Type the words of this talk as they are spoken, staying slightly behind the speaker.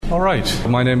All right.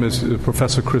 My name is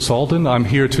Professor Chris Alden. I'm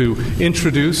here to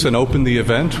introduce and open the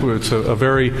event. It's a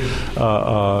very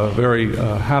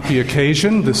happy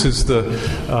occasion. This is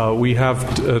we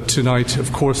have tonight,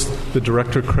 of course, the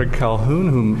director Craig Calhoun,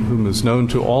 whom is known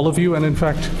to all of you, and in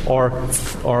fact,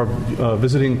 our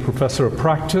visiting professor of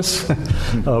practice,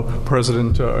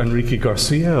 President Enrique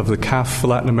Garcia of the CAF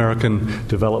Latin American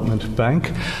Development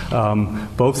Bank.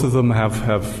 Both of them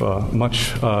have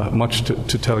much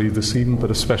to tell you this evening,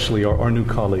 but especially our new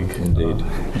colleague. Indeed.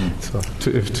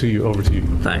 Over to you.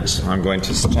 Thanks. I'm going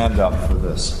to stand up for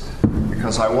this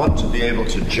because I want to be able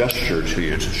to gesture to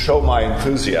you to show my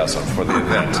enthusiasm for the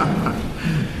event.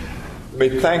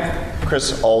 We thank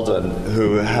Chris Alden,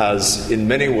 who has in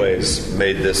many ways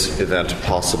made this event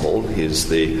possible. He's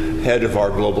the head of our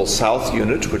Global South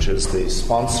unit, which is the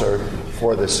sponsor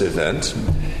for this event.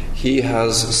 He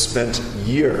has spent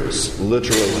years,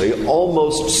 literally,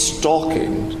 almost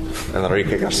stalking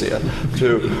Enrique Garcia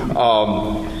to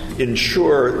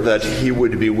ensure that he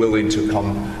would be willing to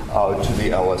come to the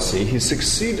LSE. He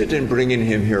succeeded in bringing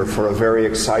him here for a very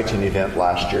exciting event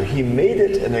last year. He made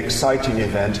it an exciting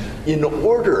event in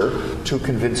order to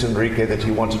convince Enrique that he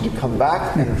wanted to come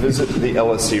back and visit the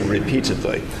LSE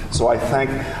repeatedly. So I thank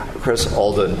Chris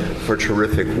Alden for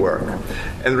terrific work.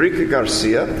 Enrique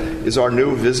Garcia is our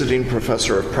new visiting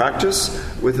professor of practice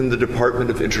within the Department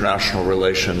of International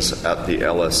Relations at the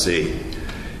LSE.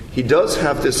 He does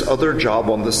have this other job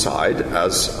on the side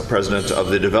as president of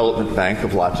the Development Bank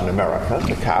of Latin America,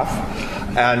 the CAF,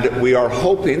 and we are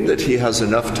hoping that he has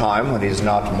enough time when he's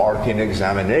not marking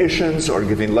examinations or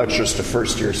giving lectures to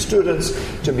first-year students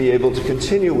to be able to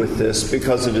continue with this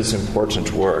because it is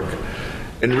important work.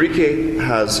 Enrique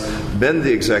has been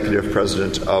the executive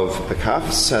president of the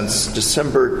CAF since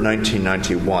December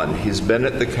 1991. He's been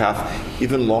at the CAF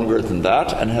even longer than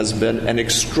that and has been an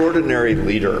extraordinary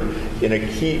leader in a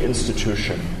key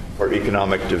institution for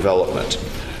economic development.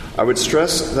 I would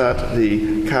stress that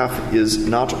the CAF is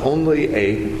not only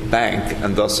a bank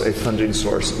and thus a funding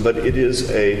source, but it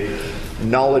is a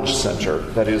knowledge center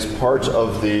that is part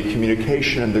of the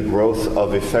communication and the growth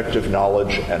of effective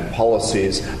knowledge and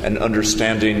policies and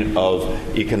understanding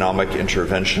of economic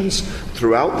interventions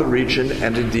throughout the region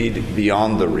and indeed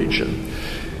beyond the region.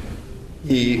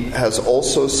 He has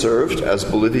also served as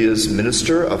Bolivia's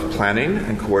Minister of Planning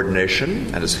and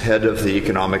Coordination and as head of the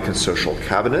Economic and Social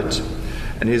Cabinet,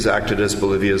 and he's acted as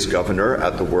Bolivia's governor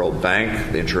at the World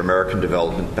Bank, the Inter-American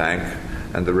Development Bank,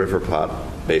 and the River Plate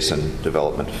Basin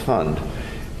Development Fund.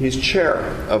 He's chair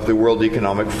of the World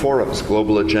Economic Forum's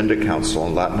Global Agenda Council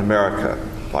in Latin America,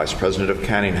 vice president of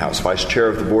Canning House, vice chair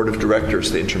of the board of directors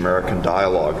of the Inter-American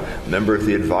Dialogue, member of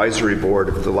the advisory board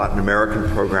of the Latin American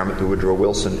program at the Woodrow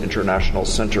Wilson International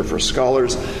Center for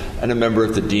Scholars, and a member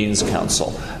of the Dean's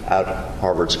Council at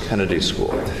Harvard's Kennedy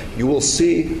School. You will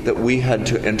see that we had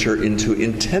to enter into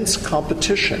intense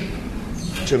competition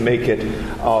to make it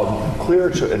clear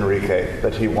to Enrique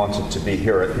that he wanted to be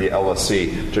here at the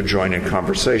LSE to join in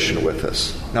conversation with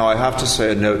us. Now, I have to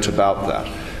say a note about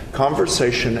that.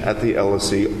 Conversation at the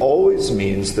LSE always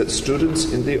means that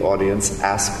students in the audience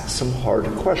ask some hard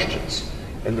questions.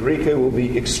 Enrique will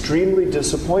be extremely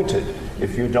disappointed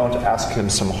if you don't ask him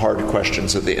some hard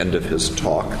questions at the end of his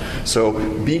talk. So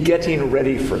be getting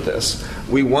ready for this.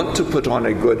 We want to put on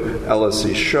a good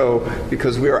LSE show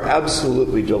because we are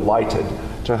absolutely delighted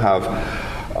to have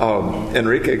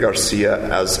Enrique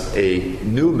Garcia as a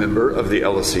new member of the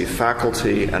LSE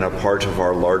faculty and a part of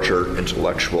our larger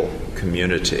intellectual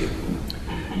community.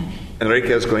 Enrique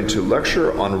is going to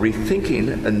lecture on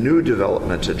rethinking a new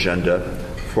development agenda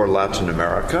for Latin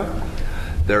America.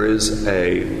 There is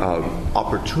an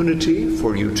opportunity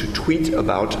for you to tweet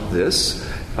about this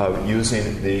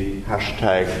using the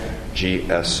hashtag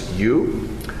GSU.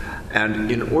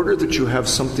 And in order that you have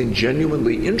something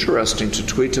genuinely interesting to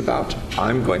tweet about,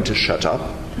 I'm going to shut up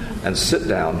and sit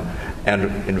down and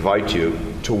invite you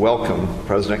to welcome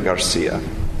President Garcia.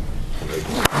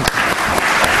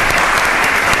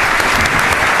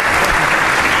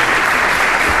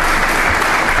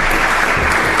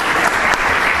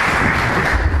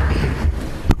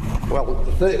 Well,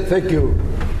 thank you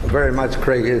very much,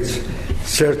 Craig. It's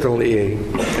certainly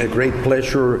a great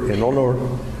pleasure and honor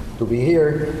to be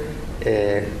here.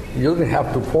 You didn't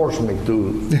have to force me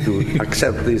to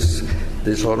accept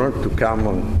this honor to come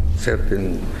on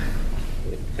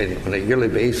a yearly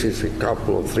basis, a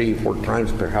couple of 3-4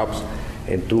 times perhaps,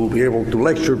 and to be able to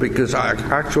lecture, because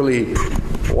actually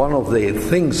one of the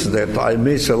things that I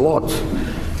miss a lot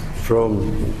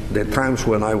from the times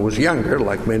when I was younger,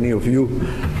 like many of you,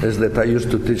 is that I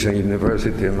used to teach in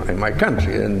university in my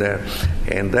country, and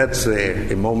that's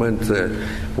a moment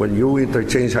when you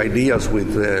interchange ideas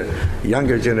with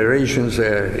younger generations.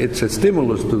 It's a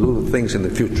stimulus to do things in the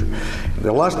future.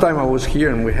 The last time I was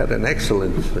here and we had an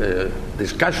excellent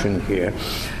discussion here,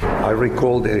 I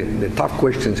recall the tough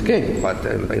questions came, but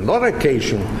on that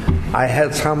occasion I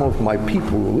had some of my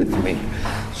people with me.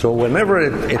 So whenever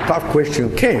a tough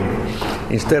question came,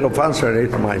 instead of answering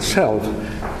it myself,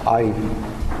 I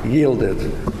yielded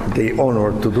the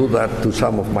honor to do that to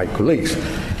some of my colleagues.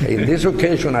 In this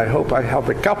occasion, I hope I have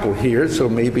a couple here, so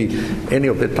maybe any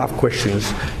of the tough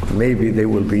questions, maybe they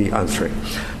will be answering.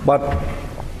 But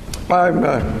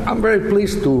I'm very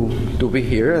pleased to be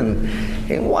here, and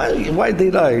why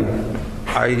did I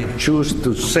choose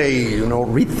to say,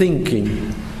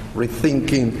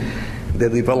 rethinking the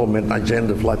development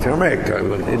agenda of Latin America?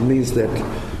 It means that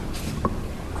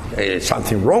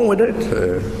something wrong with it.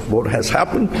 What has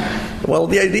happened? Well,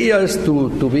 the idea is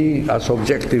to be as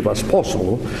objective as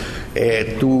possible,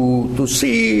 to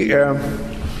see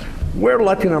where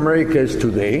Latin America is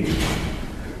today,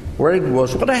 where it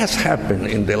was, what has happened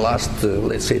in the last,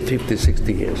 let's say, 50,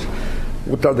 60 years.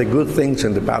 What are the good things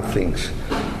and the bad things?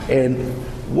 And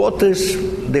what is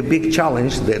the big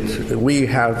challenge that we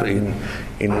have in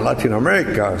Latin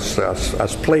America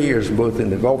as players, both in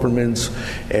the governments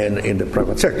and in the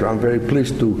private sector? I'm very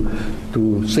pleased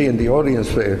to see in the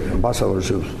audience ambassadors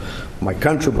of my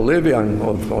country, Bolivia, and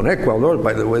on Ecuador.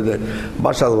 By the way, the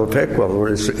ambassador of Ecuador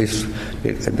is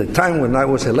at the time when I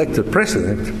was elected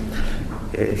president,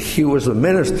 he was the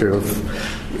minister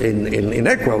in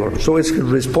Ecuador, so it's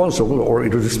responsible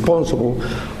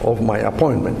of my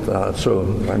appointment. So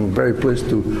I'm very pleased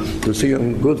to see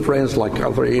good friends like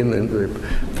Catherine and the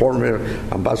former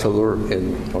ambassador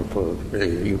of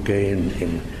the UK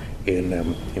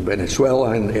in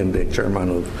Venezuela, and the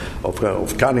chairman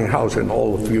of Canning House, and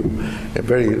all of you.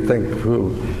 Very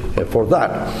thankful for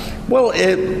that. Well,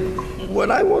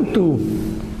 what I want to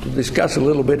discuss a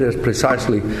little bit is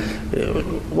precisely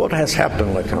what has happened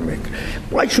in Latin America.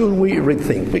 Why should we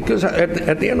rethink? Because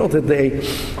at the end of the day,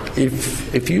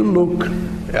 if you look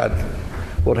at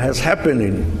what has happened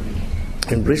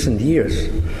in recent years,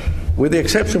 with the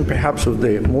exception perhaps of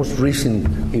the most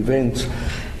recent events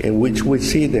in which we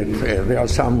see that there are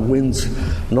some winds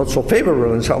not so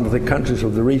favorable in some of the countries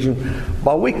of the region,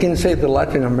 but we can say that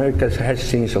Latin America has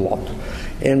changed a lot.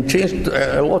 And changed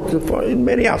a lot in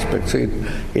many aspects.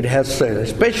 It has,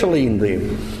 especially in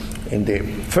the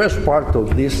first part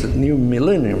of this new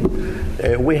millennium,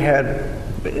 we had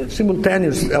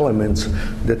simultaneous elements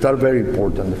that are very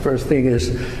important. The first thing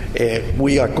is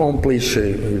we accomplished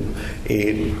a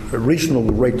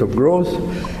reasonable rate of growth.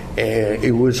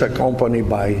 It was accompanied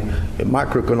by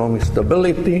macroeconomic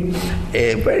stability.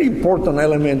 A very important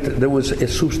element, there was a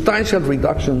substantial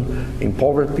reduction in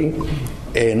poverty,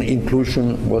 and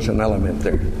inclusion was an element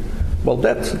there. Well,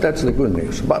 that's the good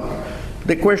news. But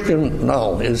the question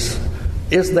now is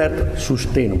that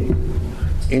sustainable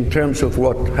in terms of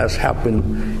what has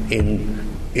happened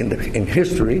in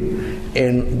history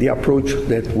and the approach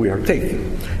that we are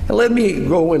taking? And let me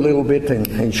go a little bit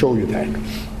and show you that.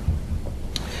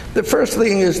 The first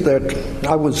thing is that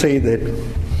I would say that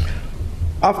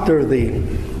after the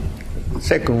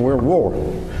Second World War,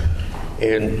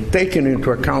 and taking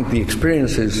into account the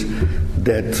experiences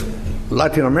that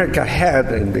Latin America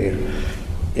had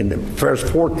in the first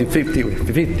 40,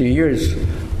 50 years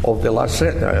of the last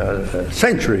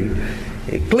century,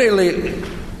 clearly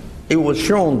it was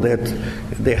shown that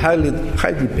the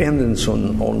high dependence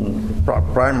on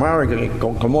primary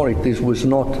commodities was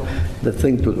not the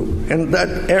thing to do. And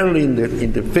that early in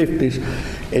the 50s,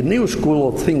 a new school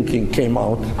of thinking came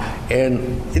out,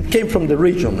 and it came from the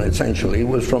region, essentially. It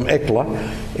was from ECLA,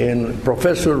 and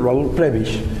Professor Raúl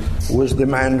Prebisch was the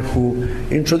man who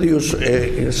introduced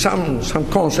some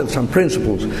concepts, some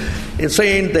principles, in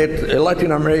saying that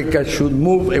Latin America should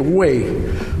move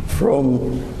away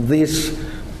from this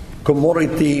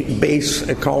commodity-based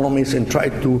economies and try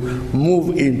to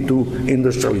move into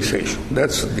industrialization.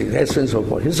 That's the essence of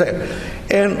what he said.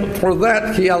 And for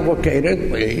that, he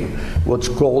advocated what's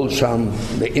called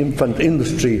the infant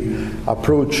industry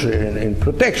approach in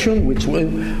protection, which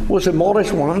was a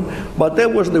modest one, but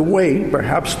that was the way,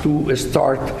 perhaps, to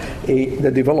start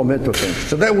the development of things.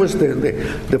 So that was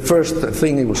the first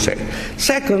thing he was saying.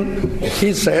 Second,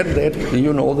 he said that,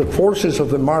 the forces of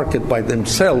the market by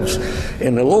themselves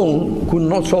and alone could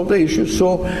not solve the issue,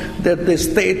 so that the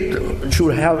state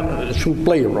should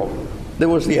play a role. That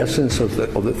was the essence of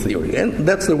the theory, and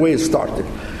that's the way it started.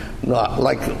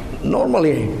 Like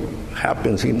normally,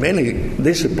 happens in many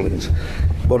disciplines.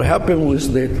 What happened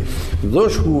was that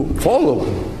those who followed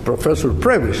Professor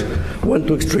Previs went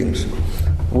to extremes.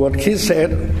 What he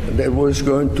said, there was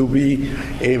going to be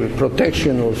a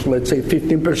protection of, let's say,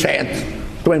 15%,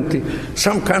 20%.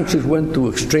 Some countries went to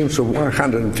extremes of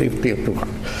 150 and 200.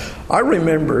 I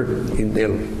remember in the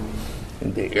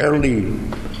early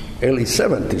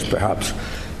 70s, perhaps,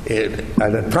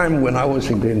 at a time when I was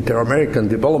in the Inter-American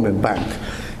Development Bank,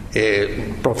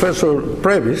 Professor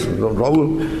Previs,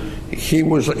 Raul, he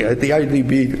was at the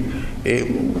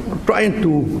IDB trying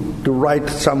to write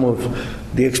some of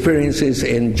the experiences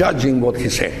and judging what he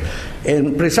said.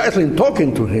 And precisely in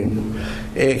talking to him,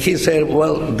 he said,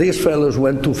 well, these fellows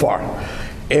went too far.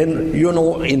 And, you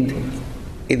know, in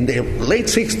the late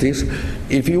 60s,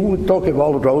 if you would talk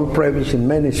about Raul Previs in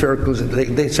many circles,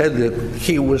 they said that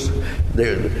he was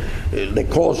the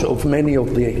cause of many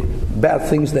of the bad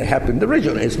things that happened in the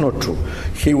region. It's not true.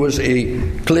 He was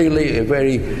clearly a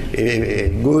very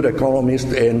good economist,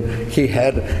 and he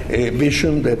had a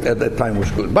vision that at that time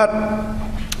was good. But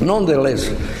nonetheless,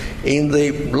 in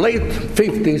the late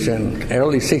 50s and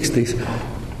early 60s,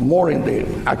 more in the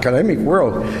academic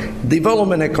world,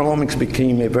 development economics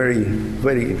became a very,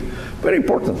 very, very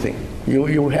important thing.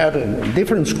 You had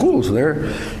different schools there.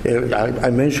 I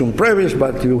mentioned Previs,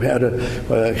 but you had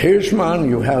Hirschman,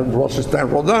 you had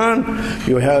Rosenstein-Rodin,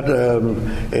 you had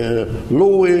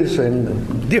Lewis,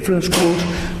 and different schools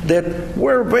that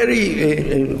were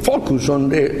very focused on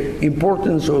the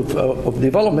importance of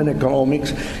development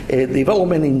economics,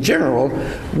 development in general,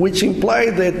 which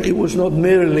implied that it was not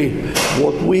merely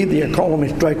what we, the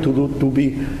economists, try to do to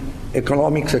be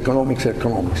economics,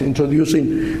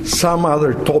 introducing some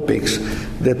other topics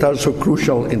that are so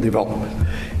crucial in development.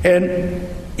 And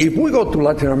if we go to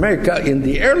Latin America, in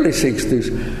the early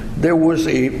 60s, there was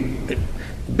a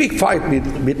big fight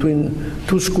between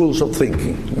two schools of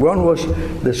thinking. One was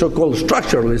the so-called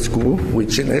structuralist school,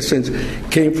 which in essence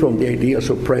came from the ideas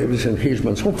of Previs and Hirschman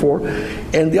and so forth,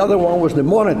 and the other one was the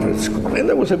monetarist school, and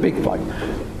there was a big fight.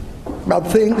 But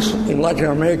things in Latin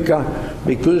America,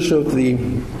 because of the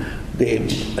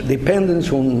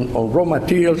dependence on raw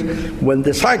materials, when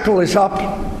the cycle is up,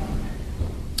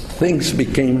 things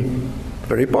became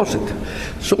very positive.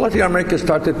 So Latin America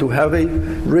started to have a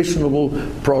reasonable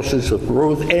process of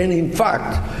growth, and in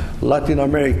fact, Latin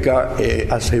America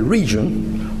as a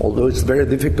region, although it's very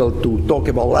difficult to talk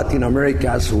about Latin America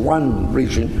as one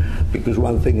region, because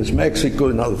one thing is Mexico,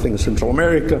 another thing is Central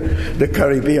America, the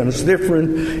Caribbean is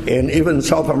different, and even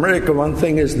South America, one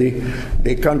thing is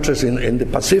the countries in the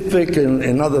Pacific, and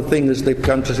another thing is the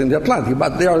countries in the Atlantic.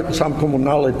 But there are some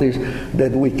commonalities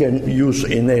that we can use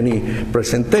in any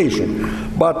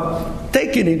presentation. But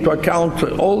taking into account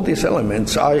all these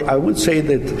elements, I would say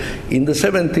that in the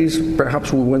 70s,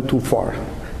 perhaps we went too far.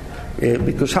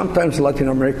 Because sometimes Latin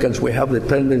Americans, we have the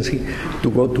tendency to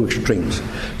go to extremes.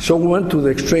 So we went to the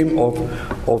extreme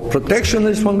of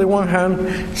protectionism on the one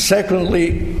hand.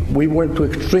 Secondly, we went to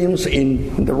extremes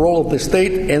in the role of the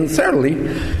state. And thirdly,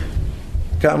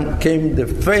 came the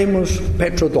famous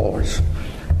petrodollars.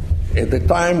 At the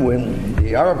time when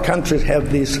the Arab countries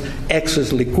have this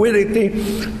excess liquidity,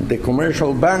 the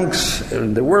commercial banks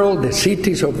in the world, the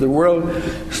cities of the world,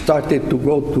 started to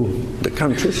go to the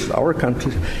countries, our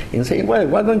countries, and say, well,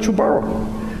 why don't you borrow?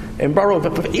 And borrow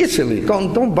easily.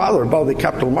 Don't bother about the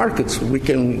capital markets. We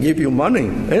can give you money.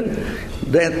 And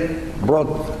that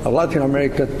brought Latin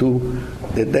America to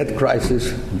the debt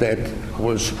crisis that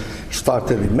was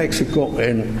started in Mexico,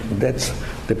 and that's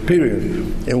the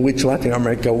period in which Latin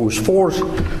America was forced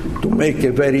to make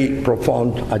a very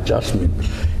profound adjustment.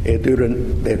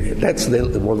 That's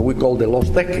what we call the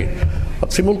lost decade.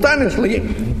 But simultaneously,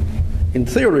 in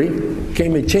theory,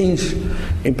 came a change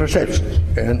in perception,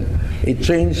 and it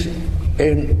changed.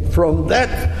 And from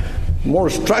that more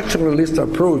structuralist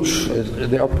approach,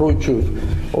 the approach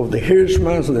of the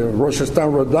Hirschmans, the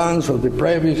Rosenstein-Rodins, of the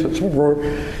Previs, and so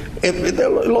forth,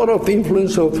 a lot of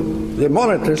influence of the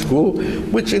monetary school,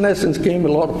 which in essence came a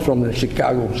lot from the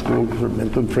Chicago school, from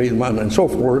Milton Friedman and so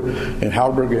forth, and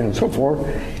Harburg and so forth.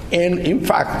 And in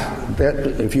fact,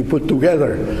 that if you put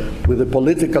together with the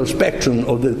political spectrum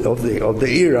of the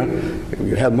era,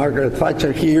 you have Margaret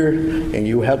Thatcher here, and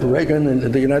you have Reagan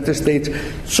in the United States.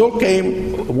 So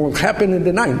came what happened in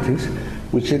the 90s,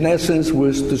 which in essence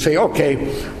was to say, okay,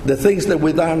 the things that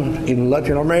we've done in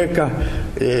Latin America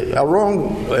are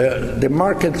wrong. The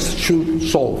markets should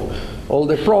solve all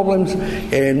the problems,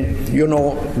 and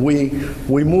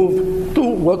we move to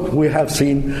what we have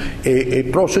seen, a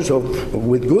process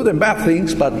with good and bad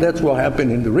things, but that's what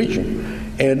happened in the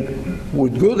region, and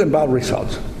with good and bad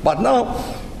results. But now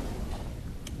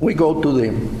we go to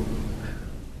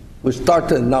We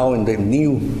started now in the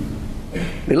new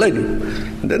millennium.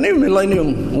 In the new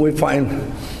millennium, we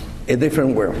find a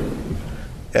different world.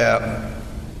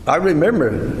 I remember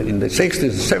in the 60s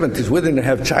and 70s, we didn't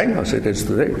have China as it is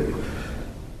today.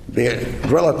 The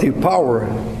relative power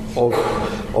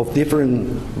of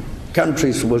different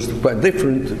countries was quite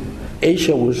different.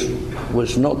 Asia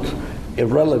was not a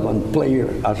relevant player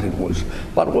as it was.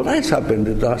 But what has happened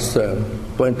in the last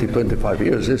 20, 25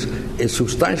 years is a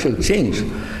substantial change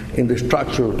in the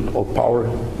structure of power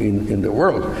in the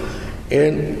world.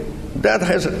 And that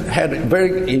has had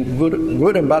very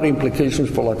good and bad implications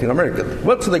for Latin America.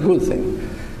 What's the good thing?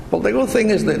 Well, the good thing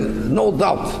is that no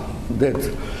doubt that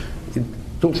in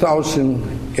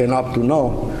 2000 and up to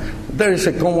now, there is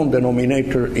a common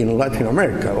denominator in Latin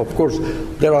America. Of course,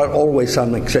 there are always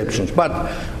some exceptions. But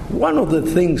one of the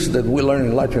things that we learn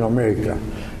in Latin America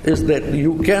is that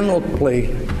you cannot play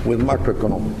with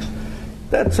macroeconomics.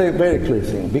 That's a very clear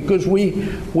thing, because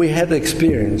we had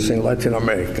experience in Latin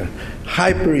America,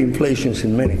 hyperinflations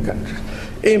in many countries.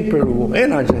 In Peru,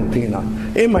 in Argentina,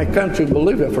 in my country,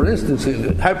 Bolivia, for instance,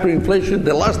 hyperinflation,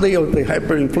 the last day of the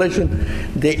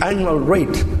hyperinflation, the annual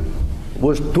rate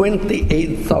was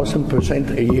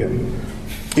 28,000% a year.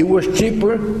 It was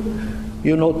cheaper,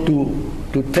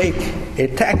 to take a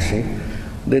taxi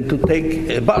than to take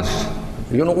a bus.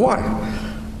 You know why?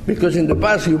 Because in the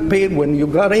bus you paid when you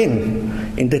got in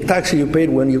the taxi you paid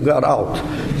when you got out.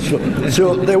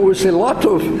 So there was a lot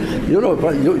of,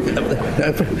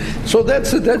 so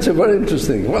that's a very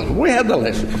interesting. Well, we had the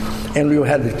lesson, and we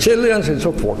had the Chileans and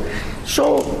so forth.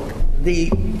 So the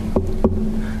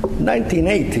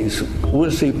 1980s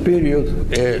was a period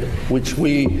which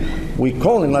we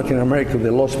call in Latin America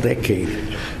the lost decade,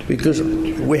 because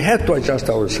we had to adjust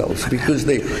ourselves, because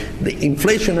the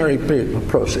inflationary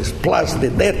process plus the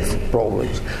debt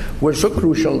problems were so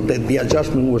crucial that the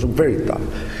adjustment was very tough.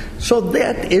 So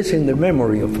that is in the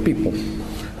memory of people.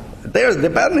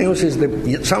 The bad news is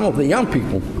that some of the young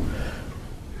people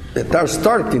that are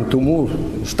starting to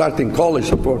move, starting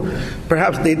college,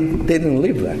 perhaps they didn't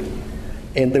live that.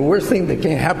 And the worst thing that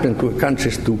can happen to a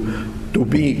country is to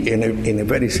be in a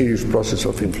very serious process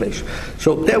of inflation.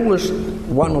 So that was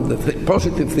one of the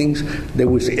positive things that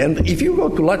we see. And if you go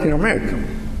to Latin America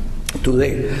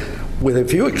today, with a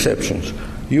few exceptions,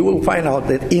 you will find out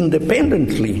that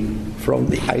independently from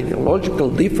the ideological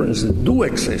differences that do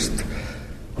exist,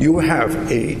 you have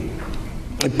a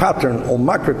pattern of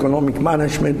macroeconomic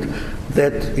management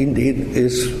that indeed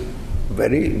is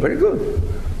very, very good.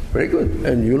 Very good.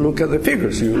 And you look at the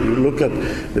figures. You look at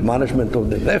the management of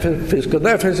the fiscal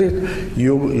deficit,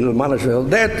 the management of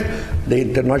debt, the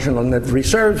international net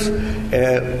reserves,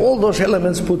 all those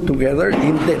elements put together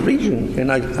in the region. And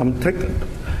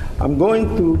I'm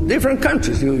going to different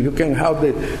countries. You can have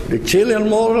the Chilean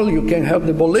model, you can have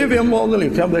the Bolivian model, you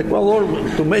can have the Ecuador,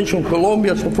 to mention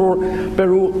Colombia, so for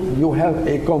Peru, you have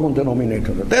a common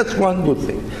denominator. That's one good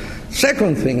thing.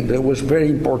 Second thing that was very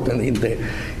important in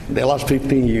the last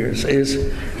 15 years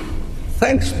is,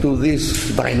 thanks to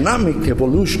this dynamic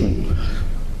evolution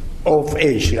of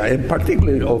Asia, and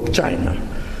particularly of China,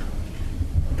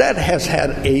 that has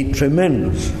had a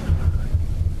tremendous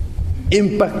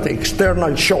impact,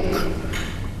 external shock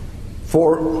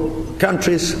for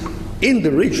countries in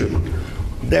the region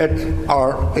that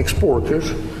are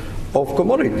exporters of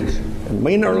commodities, and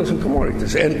minerals and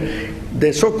commodities. And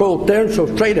the so-called terms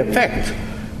of trade effect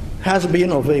has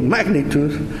been of a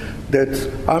magnitude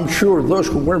that I'm sure those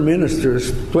who were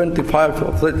ministers 25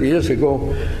 or 30 years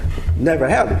ago never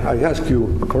had. I ask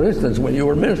you, for instance, when you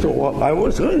were minister, I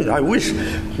wish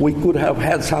we could have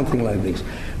had something like this.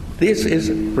 This is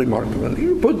remarkable.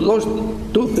 You put those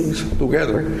two things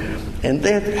together, and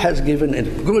that has given a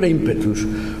good impetus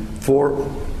for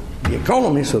the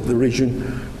economies of the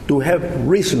region to have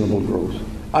reasonable growth.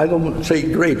 I don't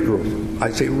say great growth,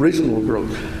 I say reasonable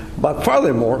growth. But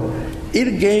furthermore,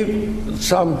 it gave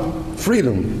some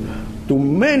freedom to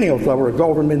many of our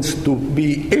governments to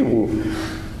be able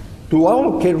to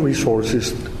allocate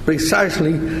resources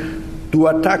precisely to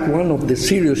attack one of the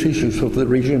serious issues of the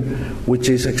region, which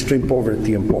is extreme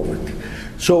poverty and poverty.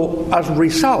 So as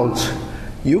results,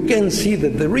 you can see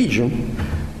that the region,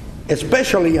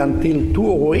 especially until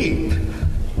 2008,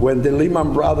 when the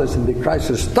Lehman Brothers and the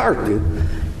crisis started,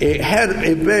 had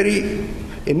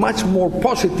a much more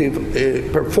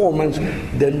positive performance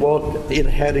than what it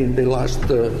had in the last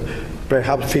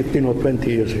perhaps 15 or 20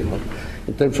 years ago.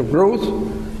 In terms of growth,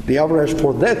 the average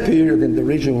for that period in the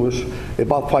region was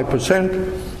about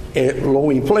 5%, low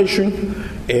inflation,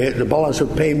 the balance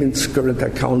of payments, current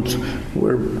accounts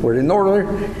were in order.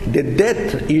 The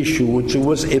debt issue, which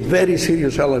was a very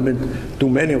serious element to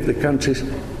many of the countries,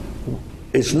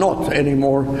 is not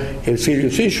anymore a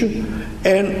serious issue,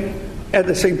 and at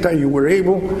the same time you were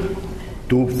able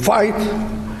to fight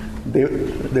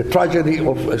the tragedy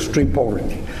of extreme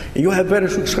poverty. And you have very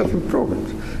successful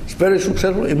programs. It's very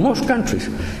successful in most countries.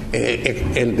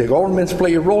 And the governments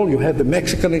play a role. You have the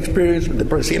Mexican experience, the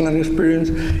Brazilian experience,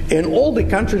 and all the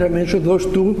countries I mentioned, those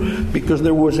two, because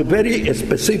there was a very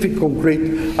specific,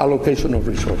 concrete allocation of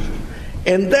resources.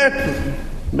 And that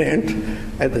meant,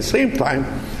 at the same time,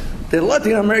 that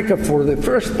Latin America, for the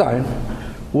first time,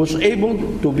 was able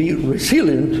to be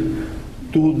resilient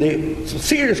to the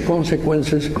serious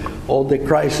consequences of the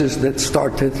crisis that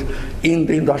started in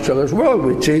the industrialized world,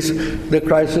 which is the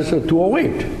crisis of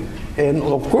 2008. And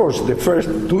of course, the first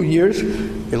 2 years,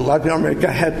 Latin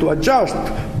America had to adjust,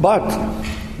 but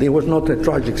it was not a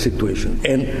tragic situation.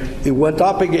 And it went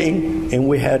up again, and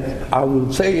we had, I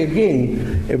would say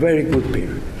again, a very good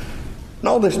period.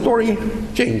 Now the story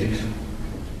changes.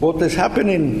 What has happened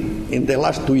in the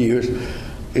last 2 years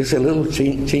is a little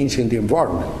change in the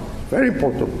environment. Very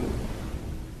important.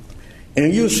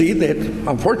 And you see that,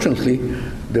 unfortunately,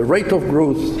 the rate of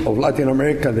growth of Latin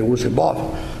America that was above,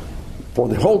 for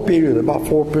the whole period, about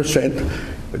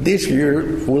 4%, this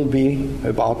year will be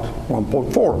about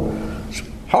 1.4.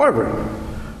 However,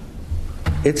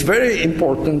 it's very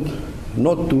important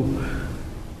not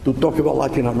to talk about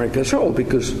Latin America as well,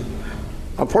 because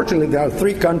unfortunately there are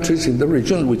 3 countries in the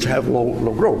region which have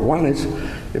low growth. One is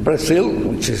Brazil,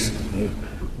 which is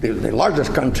the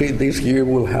largest country. This year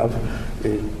will have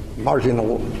a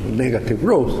marginal negative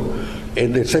growth.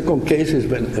 And the second case is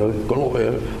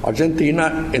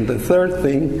Argentina, and the third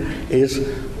thing is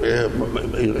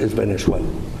Venezuela.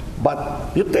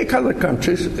 But you take other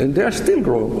countries, and they are still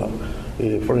growing well.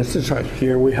 For instance,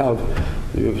 here you have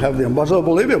the ambassador of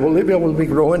Bolivia. Bolivia will be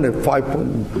growing at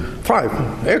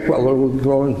 5.5. Ecuador will be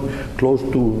growing close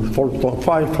to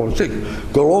 4.5,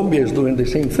 4.6. Colombia is doing the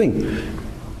same thing.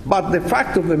 But the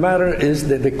fact of the matter is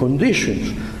that the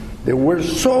conditions that were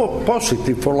so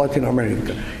positive for Latin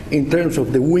America in terms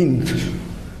of the wind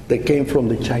that came from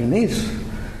the Chinese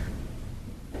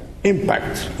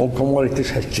impact on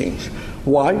commodities has changed.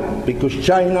 Why? Because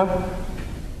China,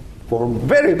 for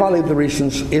very valid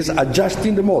reasons, is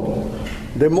adjusting the model.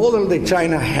 The model that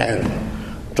China had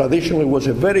traditionally was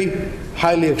a very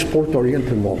highly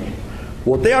export-oriented model.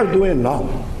 What they are doing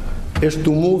now is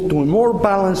to move to a more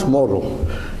balanced model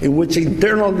in which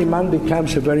internal demand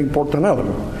becomes a very important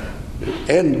element.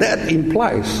 And that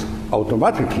implies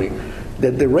automatically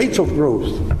that the rates of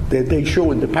growth that they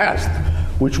show in the past,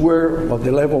 which were at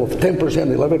the level of 10%,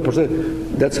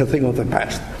 11%, that's a thing of the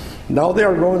past. Now they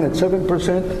are growing at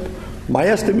 7%. My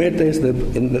estimate is that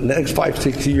in the next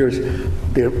 5-6 years,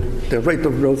 the rate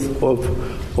of growth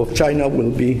of China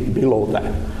will be below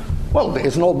that. Well,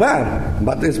 it's not bad,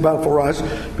 but it's bad for us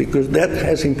because that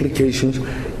has implications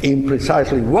in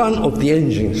precisely one of the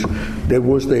engines that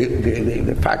was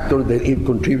the factor that it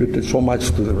contributed so much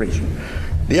to the region.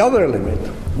 The other element,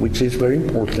 which is very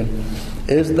important,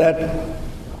 is that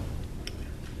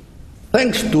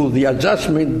thanks to the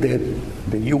adjustment that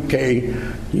the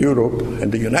UK, Europe,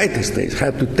 and the United States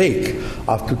had to take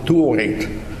after 2008,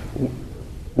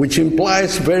 which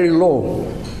implies very low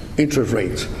interest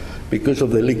rates, because of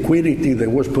the liquidity that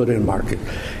was put in the market.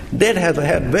 That has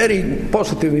had very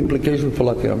positive implications for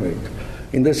Latin America,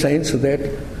 in the sense that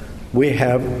we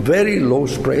have very low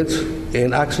spreads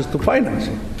and access to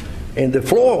financing. And the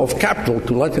flow of capital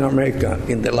to Latin America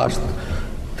in the last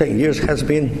 10 years has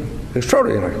been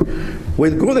extraordinary,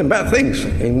 with good and bad things.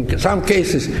 In some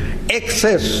cases,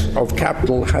 excess of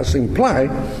capital has implied,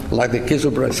 like the case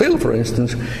of Brazil, for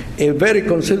instance, a very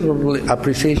considerable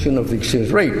appreciation of the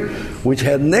exchange rate, which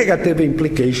had negative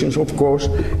implications, of course,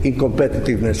 in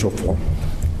competitiveness of form.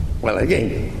 Well,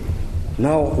 again,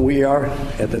 now we are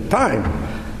at a time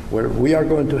where we are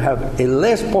going to have a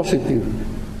less positive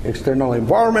external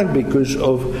environment because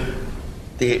of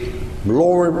the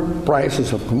lower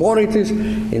prices of commodities,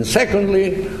 and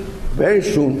secondly, very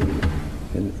soon,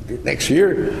 in the next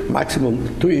year,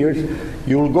 maximum 2 years,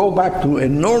 you will go back to a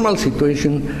normal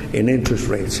situation in interest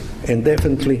rates, and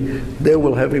definitely they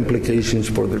will have implications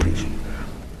for the region.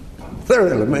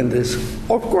 Third element is,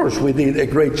 of course, we did a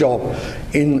great job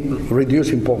in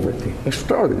reducing poverty,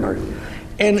 extraordinary.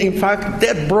 And in fact,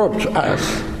 that brought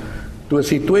us to a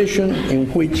situation in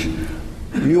which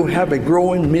you have a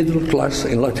growing middle class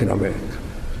in Latin America.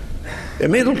 A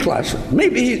middle class,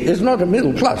 maybe it's not a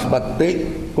middle class, but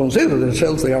they consider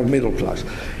themselves they are middle class.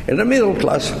 And a middle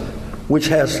class which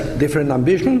has different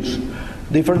ambitions,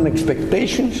 different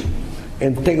expectations,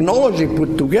 and technology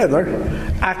put together,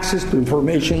 access to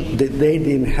information that they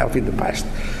didn't have in the past.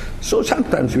 So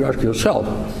sometimes you ask yourself,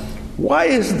 Why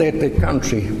is that a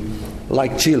country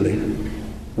like Chile,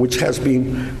 which has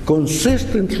been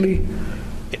consistently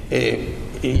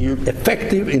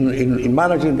effective in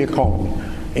managing the economy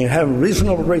and having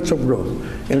reasonable rates of growth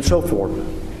and so forth,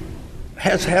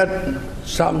 has had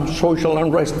some social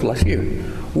unrest last year?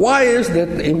 Why is that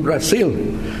in Brazil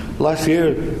last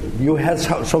year you had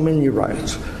so many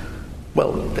riots?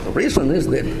 Well, the reason is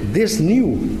that this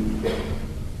new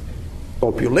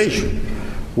population,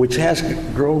 which has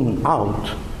grown out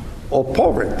of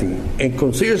poverty and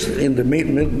considers in the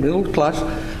middle class,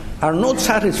 are not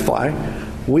satisfied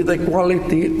with the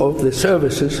quality of the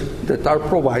services that are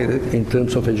provided in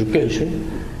terms of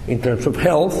education, in terms of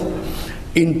health,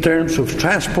 in terms of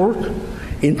transport,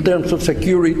 in terms of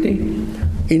security,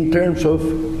 in terms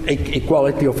of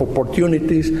equality of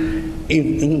opportunities,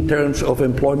 in terms of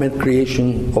employment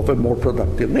creation of a more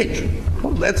productive nature.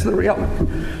 Well, that's the reality.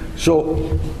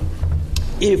 So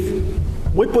if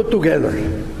we put together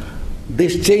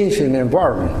this change in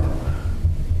environment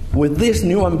with these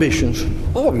new ambitions,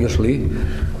 obviously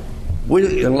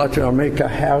we in Latin America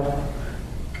have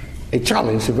a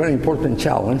challenge, a very important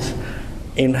challenge,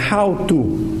 in how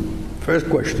to, first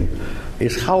question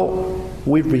is how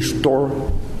we restore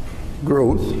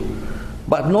growth,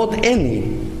 but not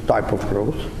any type of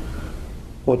growth,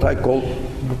 what I call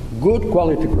good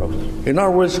quality growth. In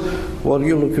other words, what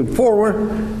you're looking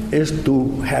forward is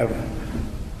to have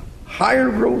higher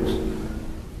growth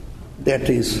that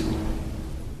is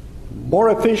more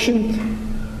efficient,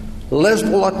 less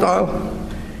volatile,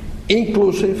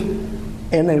 inclusive,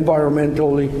 and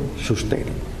environmentally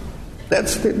sustainable.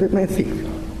 That's the main thing.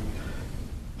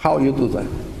 How you do that.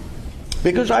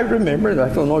 Because I remember,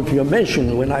 I don't know if you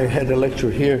mentioned when I had a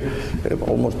lecture here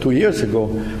almost 2 years ago,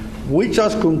 we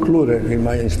just concluded in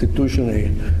my institution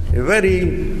a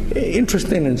very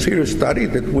interesting and serious study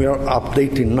that we are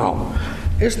updating now.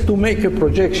 Is to make a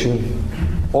projection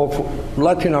of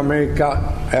Latin America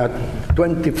at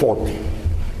 2040.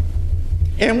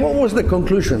 And what was the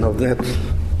conclusion of that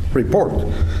report?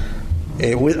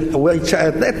 Which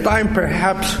at that time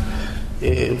perhaps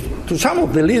to some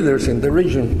of the leaders in the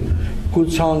region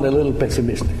could sound a little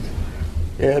pessimistic.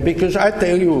 Because I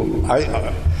tell you,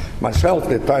 myself,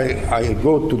 that I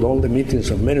go to all the meetings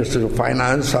of ministers of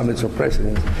finance, summits of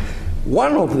presidents.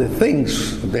 One of the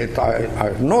things that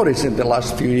I've noticed in the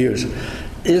last few years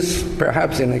is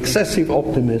perhaps an excessive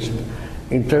optimism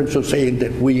in terms of saying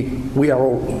that we are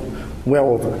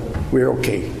over, we're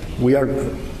okay,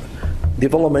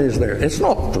 development is there. It's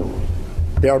not true.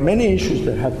 There are many issues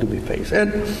that have to be faced.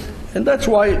 And that's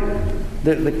why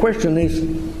the question is,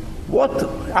 what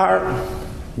are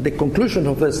the conclusions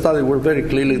of the study were very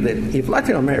clearly that if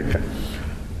Latin America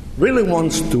really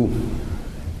wants to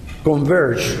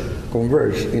converge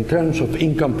in terms of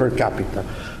income per capita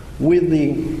with the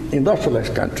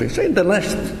industrialized countries in the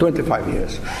next 25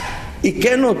 years, it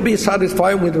cannot be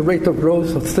satisfied with a rate of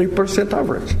growth of 3%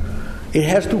 average. It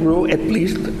has to grow at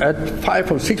least at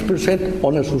 5 or 6%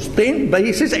 on a sustained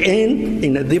basis and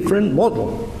in a different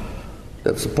model.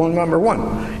 That's point number one.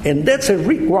 And that's a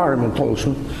requirement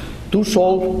also to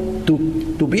solve,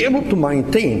 to be able to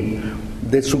maintain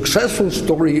the successful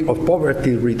story of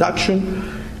poverty reduction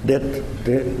that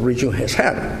the region has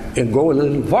had and go a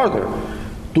little further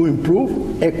to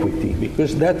improve equity,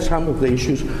 because that's some of the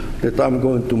issues that I'm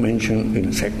going to mention in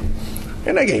a second.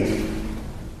 And again,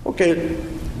 okay,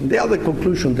 the other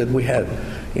conclusion that we had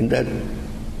in that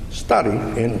study,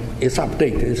 and it's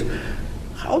updated, is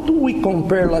how do we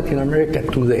compare Latin America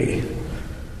today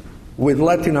with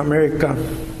Latin America,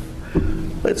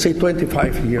 let's say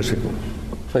 25 years ago?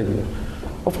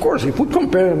 Of course, if we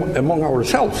compare among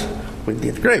ourselves, we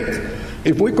did great.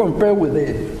 If we compare with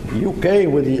the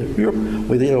UK, with Europe,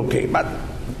 we did okay. But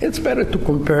it's better to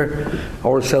compare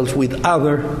ourselves with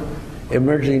other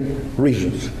emerging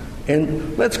regions.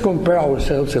 And let's compare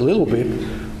ourselves a little bit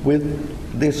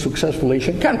with these successful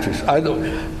Asian countries. I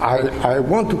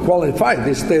want to qualify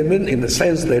this statement in the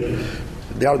sense that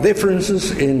there are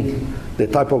differences in the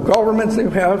type of governments they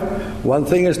have. One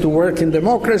thing is to work in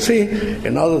democracy,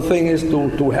 another thing is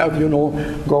to have,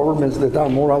 governments that are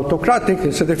more autocratic.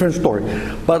 It's a different story.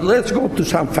 But let's go to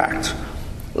some facts.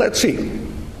 Let's see.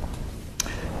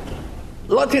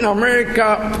 Latin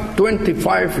America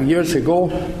 25 years ago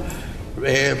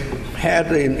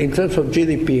had, in terms of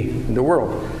GDP in the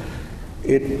world,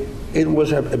 it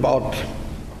was about,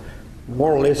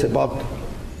 more or less about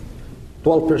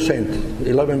 12%,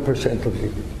 11% of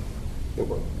GDP.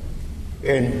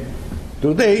 And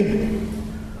today,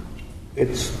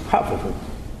 it's half of it.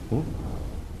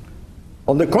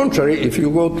 On the contrary, if you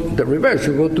go to the reverse,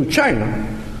 you go to China,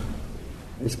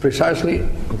 it's precisely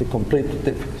the complete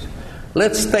difference.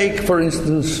 Let's take, for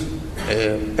instance,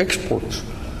 exports.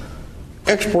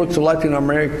 Exports to Latin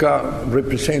America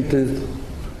represented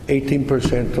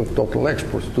 18% of total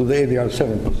exports. Today they are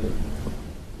 7%.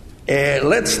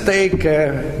 Let's take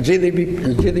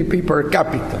GDP per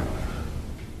capita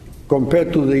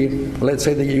compared to let's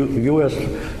say the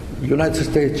United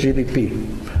States GDP.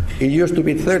 It used to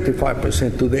be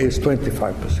 35%, today it's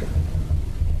 25%.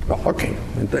 Okay,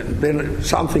 then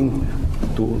something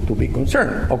to be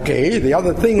concerned. Okay, the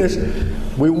other thing is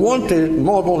we want a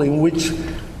model in which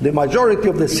the majority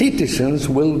of the citizens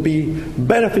will be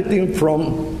benefiting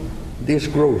from this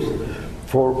growth,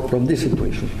 from this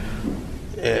situation.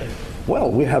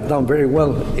 Well, we have done very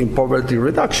well in poverty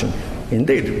reduction,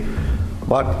 indeed.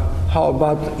 But how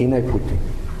about inequity?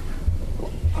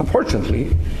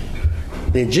 Unfortunately,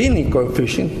 the Gini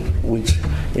coefficient, which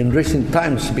in recent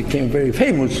times became very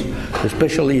famous,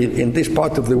 especially in this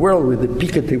part of the world with the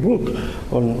Piketty book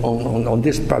on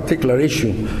this particular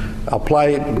issue,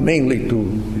 applied mainly to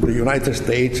the United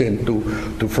States and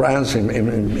to France and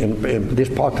this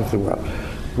part of the world.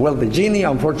 Well, the Gini,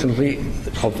 unfortunately,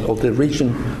 of the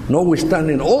region,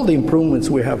 notwithstanding all the improvements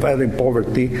we have had in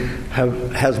poverty,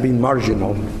 has been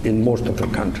marginal in most of the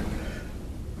country.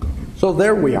 So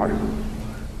there we are.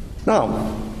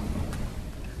 Now,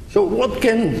 so what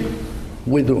can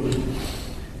we do?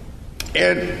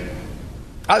 And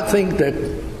I think that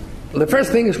the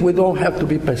first thing is we don't have to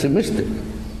be pessimistic.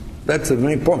 That's the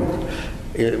main point.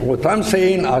 What I'm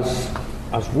saying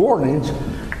as warnings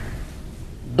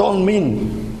don't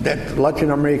mean that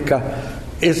Latin America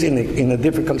is in a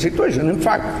difficult situation. In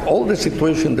fact, all the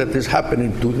situation that is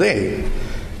happening today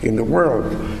in the world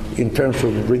in terms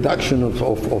of reduction of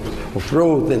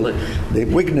growth and the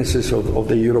weaknesses of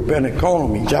the European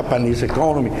economy, Japanese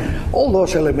economy, all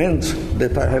those elements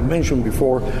that I have mentioned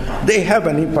before, they have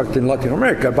an impact in Latin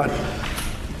America, but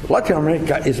Latin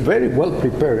America is very well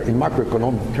prepared in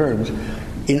macroeconomic terms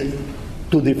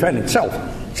to defend itself.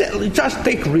 Just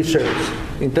take reserves,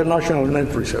 international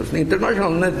net reserves. The international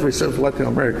net reserves of Latin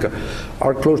America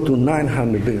are close to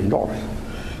 $900 billion.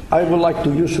 I would like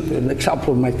to use an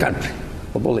example of my country,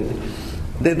 of Bolivia.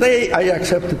 The day I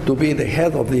accepted to be the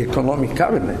head of the economic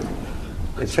cabinet,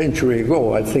 a century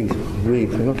ago, I think,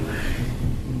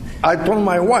 I told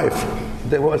my wife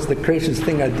that was the craziest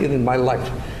thing I did in my life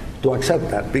to accept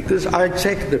that, because I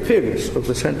checked the figures of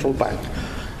the central bank,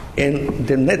 and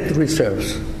the net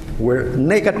reserves were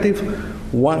negative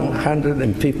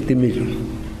 150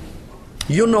 million.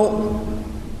 You know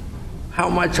how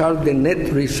much are the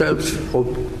net reserves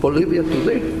of Bolivia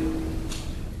today?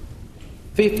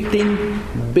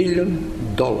 $15 billion,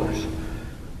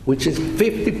 which is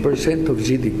 50% of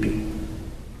GDP.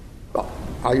 Well,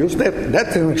 I use that.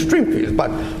 That's an extreme case, but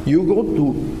you go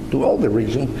to all the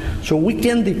regions, so we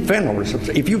can defend ourselves.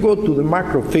 If you go to the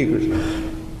macro figures,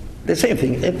 the same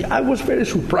thing. And I was very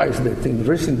surprised that in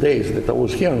recent days that I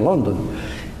was here in London,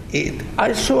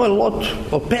 I saw a lot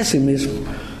of pessimism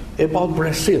about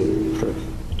Brazil.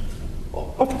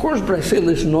 Of course, Brazil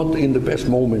is not in the best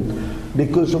moment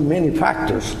because of many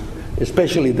factors,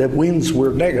 especially the winds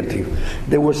were negative.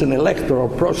 There was an electoral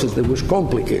process that was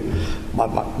complicated. But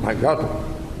my God,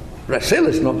 Brazil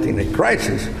is not in a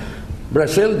crisis.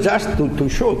 Brazil, just to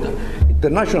show that the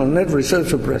national net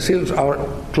reserves of Brazil are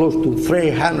close to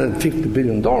 $350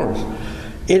 billion.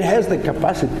 It has the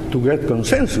capacity to get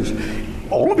consensus.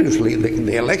 Obviously,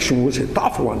 the election was a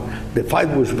tough one. The fight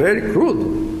was very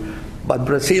crude. But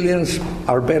Brazilians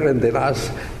are better than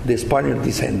us, the Spaniard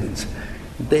descendants.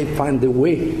 They find a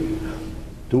way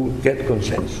to get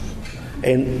consensus.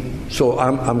 And so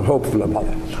I'm hopeful about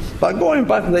it. But going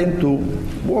back then to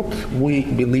what we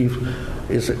believe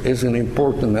is an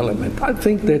important element, I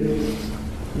think that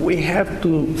we have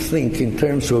to think in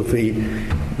terms of a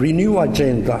renewed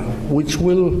agenda, which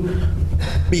will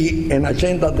be an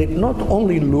agenda that not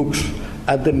only looks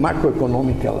at the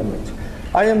macroeconomic elements.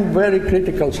 I am very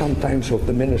critical sometimes of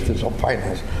the ministers of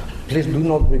finance. Please do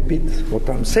not repeat what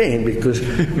I'm saying, because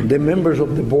the members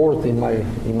of the board in my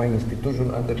institution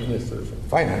are the ministers of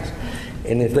finance.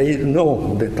 And if they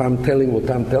know that I'm telling what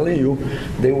I'm telling you,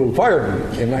 they will fire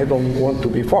me, and I don't want to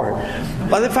be fired.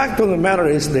 But the fact of the matter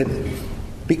is that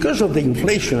because of the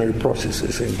inflationary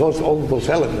processes and all those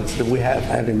elements that we have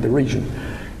had in the region,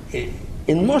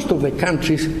 in most of the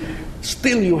countries,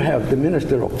 still you have the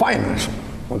Minister of Finance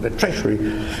or the Treasury,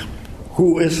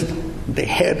 who is the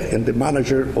head and the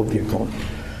manager of the economy.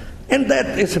 And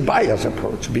that is a biased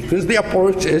approach, because the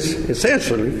approach is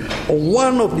essentially on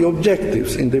one of the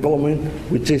objectives in development,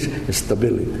 which is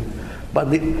stability.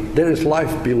 But there is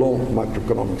life below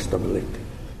macroeconomic stability.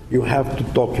 You have to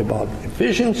talk about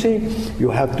efficiency, you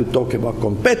have to talk about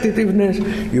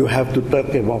competitiveness, you have to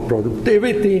talk about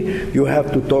productivity, you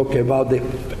have to talk about the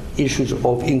issues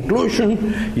of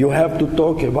inclusion, you have to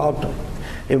talk about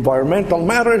environmental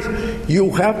matters, you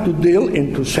have to deal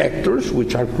into sectors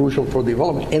which are crucial for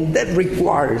development, and that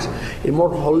requires a more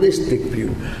holistic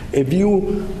view, a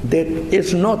view that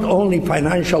is not only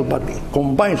financial but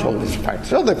combines all these factors.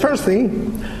 So the first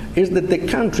thing is that the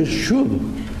countries should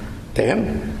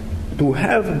tend to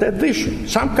have that vision.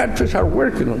 Some countries are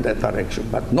working on that direction,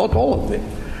 but not all of them.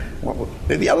 Well,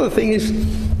 the other thing is,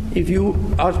 if you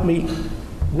ask me,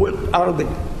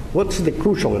 what's the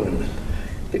crucial element?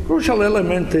 The crucial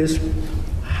element is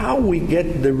how we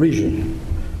get the region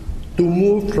to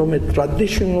move from a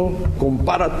traditional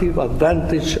comparative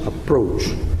advantage approach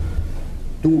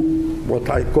to what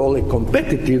I call a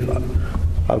competitive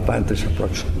advantage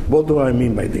approach. What do I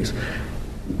mean by this?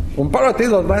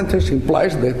 Comparative advantage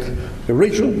implies that a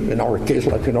region, in our case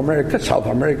Latin America, South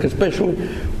America especially,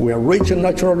 we are rich in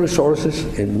natural resources,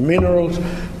 in minerals,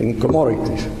 in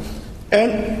commodities.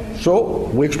 And so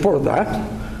we export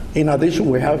that. In addition,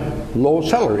 we have low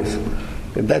salaries.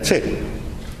 And that's it.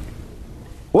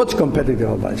 What's competitive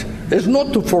advantage? It's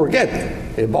not to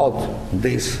forget about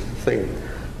this thing.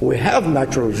 We have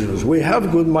natural resources, we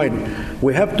have good mining,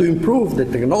 we have to improve the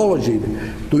technology,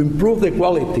 to improve the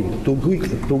quality, to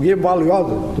give value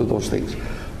added to those things.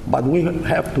 But we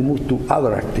have to move to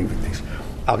other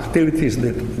activities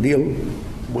that deal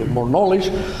with more knowledge,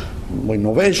 with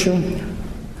innovation,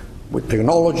 with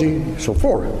technology, so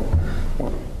forth.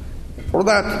 For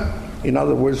that, in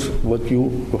other words, what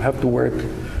you have to work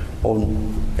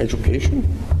on education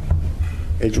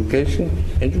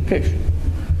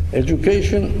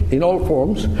in all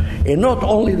forms, and not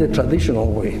only the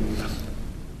traditional way.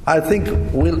 I think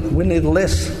we need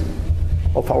less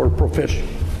of our profession.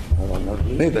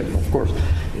 We need it, of course,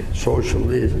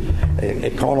 socialists,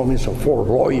 economists, or for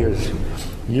lawyers.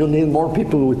 You need more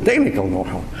people with technical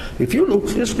know-how. If you look,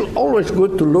 it's always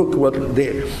good to look what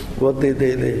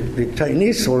the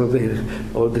Chinese or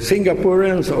the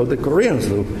Singaporeans or the Koreans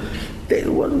do.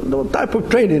 What type of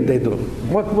training they do?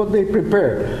 What they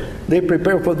prepare? They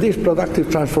prepare for this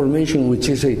productive transformation, which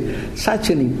is such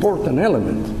an important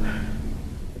element.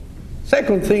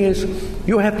 Second thing is,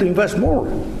 you have to invest more.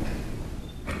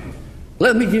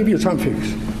 Let me give you some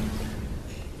figures.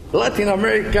 Latin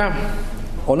America,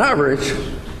 on average,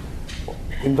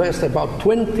 invests about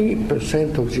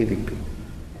 20% of GDP.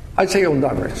 I say on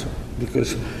average,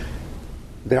 because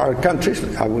there are countries,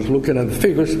 I was looking at the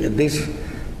figures,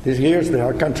 these years there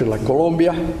are countries like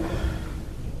Colombia,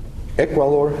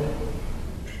 Ecuador,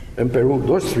 and Peru,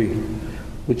 those three,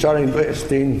 which are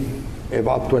investing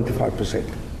about 25%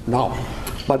 now.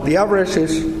 But the average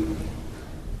is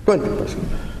 20%.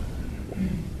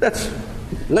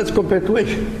 Let's compare to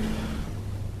Asia.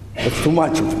 That's too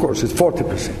much, of course, it's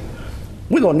 40%.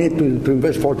 We don't need to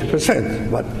invest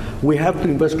 40%, but we have to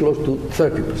invest close to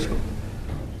 30%.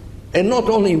 And not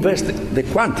only invest the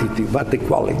quantity, but the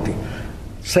quality.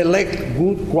 Select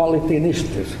good quality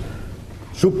initiatives,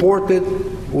 supported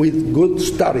with good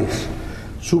studies,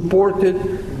 supported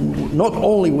not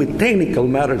only with technical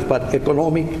matters, but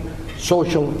economic,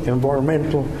 social,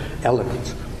 environmental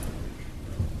elements.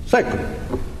 Second,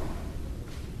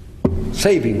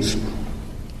 savings.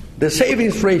 The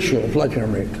savings ratio of Latin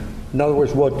America, in other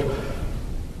words, what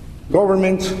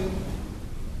governments,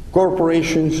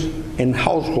 corporations, and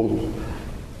households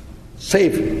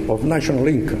save of national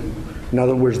income, in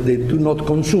other words, they do not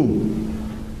consume,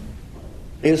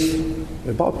 is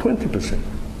about 20%.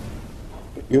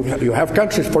 You have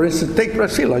countries, for instance, take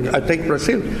Brazil. I take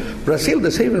Brazil. Brazil,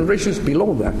 the saving ratio is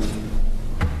below that.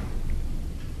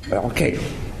 Okay,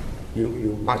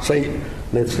 you might say,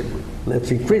 let's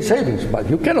increase savings, but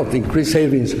you cannot increase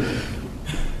savings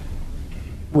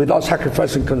without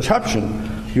sacrificing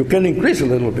consumption. You can increase a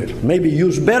little bit. Maybe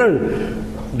use better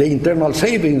the internal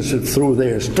savings through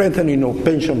the strengthening of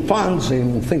pension funds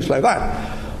and things like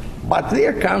that. But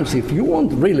there comes, if you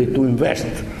want really to invest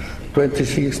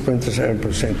 26,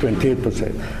 27%,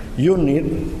 28%, you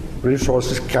need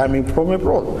resources coming from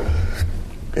abroad.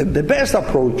 And the best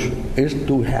approach is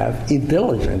to have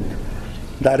intelligent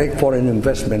direct foreign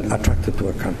investment attracted to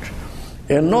a country.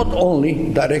 And not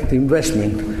only direct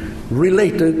investment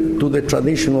related to the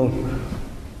traditional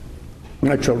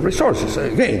natural resources.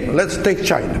 Again, let's take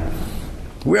China.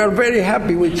 We are very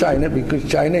happy with China because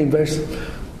China invests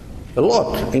a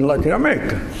lot in Latin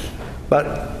America.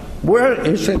 But where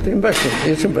is it investing?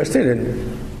 It's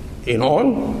investing in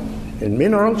oil, in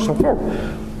minerals, so forth.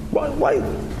 Why?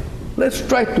 Let's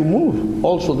try to move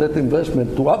also that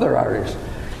investment to other areas.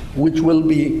 which will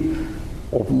be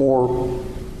of more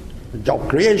job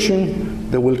creation.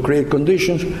 They will create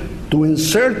conditions to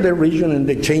insert the region in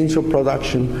the chains of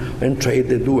production and trade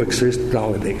that do exist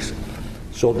nowadays.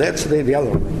 So that's the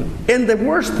other one. And the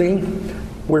worst thing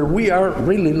where we are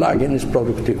really lagging is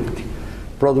productivity.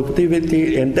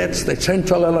 Productivity, and that's the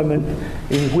central element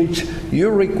in which you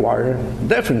require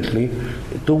definitely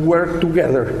to work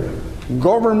together,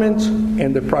 governments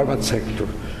and the private sector.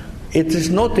 It is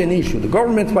not an issue. The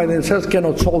governments by themselves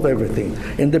cannot solve everything,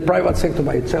 and the private sector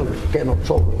by itself cannot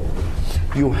solve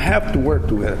it. You have to work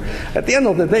together. At the end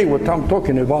of the day, what I'm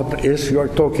talking about is you are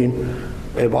talking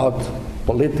about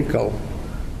political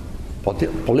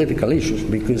issues,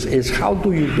 because it's how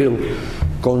do you build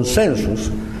consensus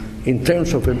in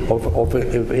terms of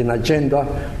an agenda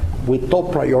with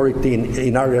top priority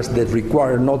in areas that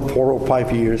require not 4 or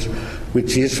 5 years,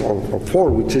 which is, or 4,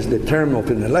 which is the term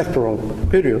of an electoral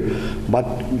period, but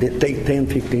they take 10,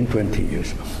 15, 20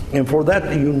 years. And for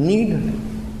that, you need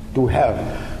to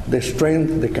have the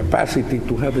strength, the capacity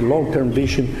to have a long-term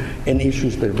vision and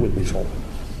issues that will be solved.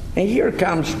 And here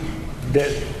comes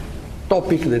the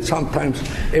topic that sometimes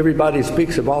everybody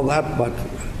speaks about that, but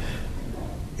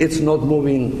it's not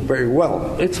moving very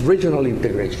well. It's regional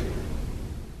integration.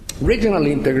 Regional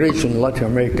integration in Latin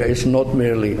America is not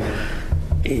merely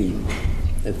a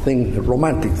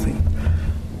romantic thing.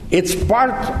 It's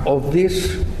part of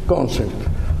this concept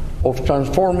of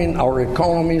transforming our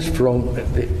economies from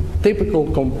the typical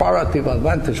comparative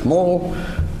advantage model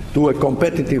to a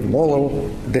competitive model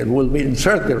that will be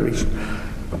insert the region.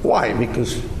 Why?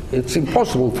 Because it's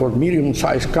impossible for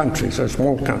medium-sized countries or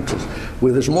small countries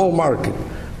with a small market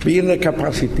be in the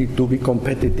capacity to be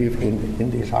competitive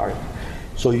in this area.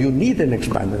 So you need an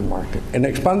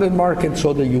expanded market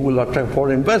so that you will attract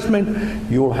foreign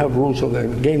investment, you will have rules of the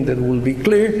game that will be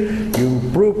clear, you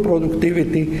improve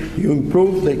productivity, you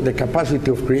improve the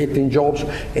capacity of creating jobs,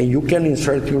 and you can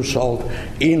insert yourself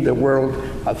in the world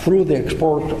through the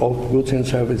export of goods and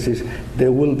services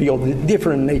that will be of a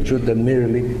different nature than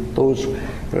merely those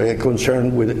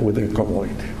concerned with the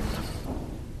commodity.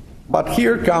 But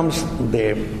here comes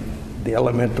the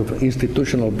element of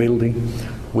institutional building,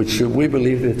 which we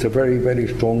believe it's a very,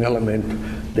 very strong element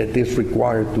that is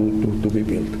required to be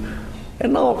built.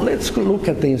 And now let's look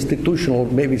at the institutional,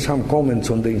 maybe some comments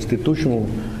on the institutional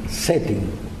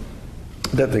setting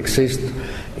that exists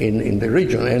in the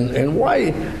region and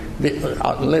why,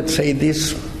 let's say,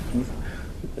 these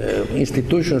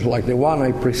institutions like the one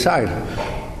I preside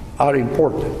are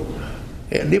important.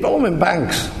 Development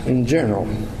banks in general,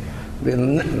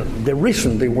 the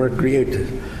reason they were created,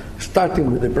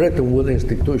 starting with the Bretton Woods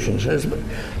institutions, is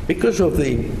because of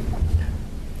the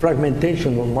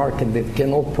fragmentation of market that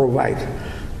cannot provide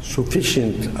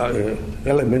sufficient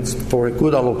elements for a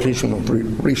good allocation of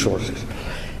resources.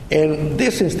 And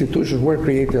these institutions were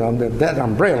created under that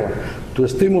umbrella to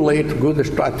stimulate good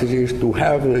strategies, to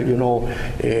have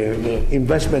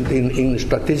investment in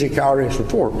strategic areas and so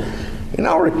forth. In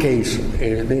our case,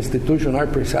 the institution I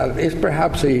preside is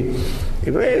perhaps a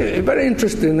very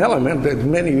interesting element that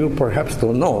many of you perhaps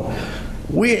don't know.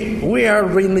 We are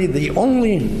really the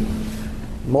only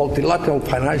multilateral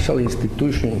financial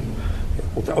institution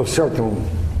of certain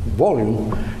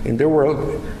volume in the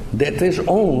world that is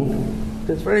owned,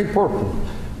 that's very important,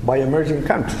 by emerging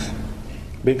countries.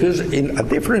 Because in a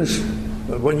difference,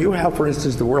 when you have, for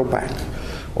instance, the World Bank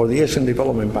or the Asian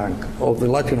Development Bank or the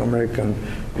Latin American,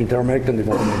 Inter-American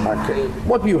Development Bank,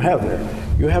 what do you have there?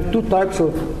 You have two types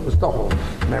of stockholders,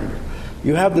 members.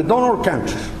 You have the donor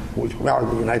countries, which are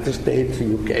the United States,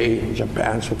 the UK,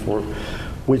 Japan, so forth,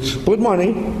 which put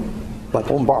money but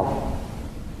don't borrow,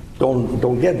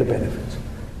 don't get the benefits.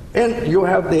 And you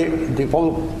have the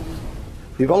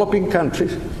developing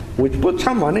countries, which put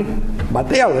some money, but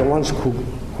they are the ones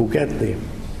who get the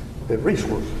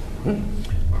resource.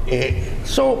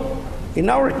 So in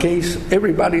our case,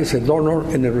 everybody is a donor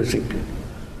and a recipient.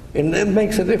 And that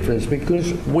makes a difference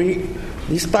because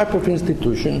this type of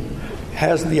institution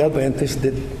has the advantage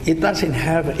that it doesn't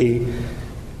have a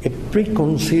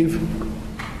preconceived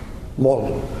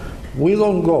model. We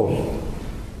don't go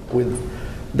with,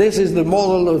 this is the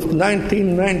model of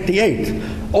 1998.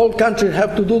 All countries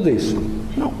have to do this.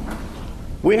 No.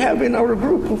 We have in our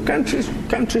group of countries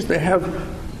that have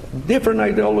different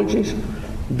ideologies.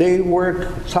 They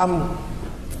work, some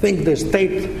think the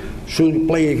state should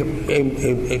play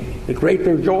a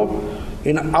greater job,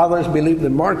 and others believe the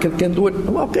market can do it.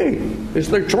 Okay, it's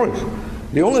their choice.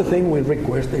 The only thing we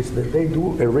request is that they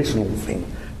do a reasonable thing.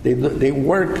 They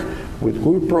work with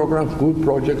good programs, good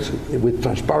projects, with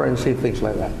transparency, things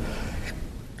like that.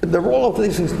 The role of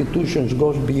these institutions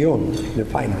goes beyond the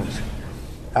finance.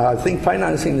 I think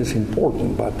financing is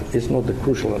important, but it's not the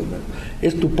crucial element.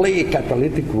 It's to play a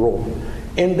catalytic role.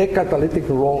 And the catalytic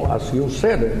role, as you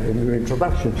said in your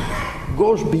introduction,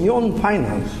 goes beyond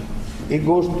finance. It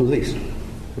goes to this,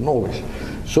 knowledge.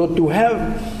 So to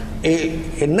have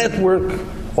a network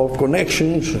of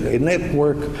connections, a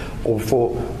network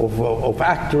of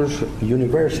actors,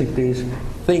 universities,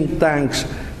 think tanks,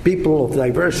 people of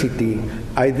diversity,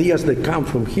 ideas that come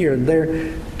from here and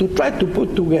there, to try to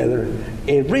put together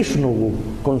a reasonable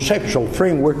conceptual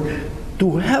framework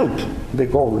to help the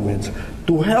governments,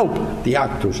 to help the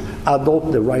actors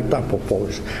adopt the right type of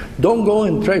policy. Don't go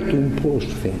and try to impose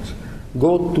things.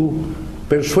 Go to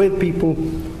persuade people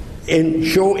and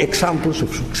show examples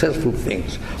of successful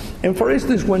things. And for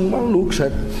instance, when one looks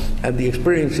at the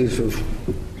experiences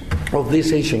of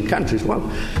these Asian countries, well,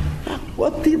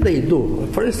 what did they do?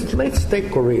 For instance, let's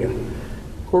take Korea.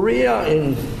 Korea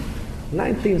in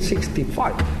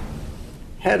 1965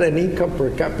 had an income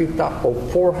per capita of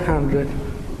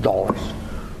 $400.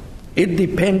 It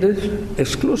depended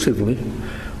exclusively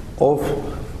of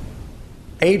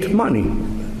aid money,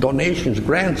 donations,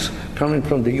 grants coming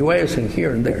from the U.S. and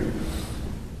here and there.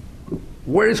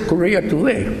 Where is Korea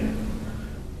today?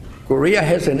 Korea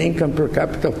has an income per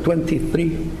capita of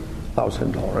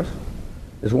 $23,000.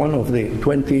 It's one of the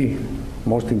 20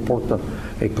 most important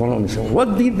economies.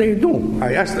 What did they do?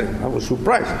 I asked them. I was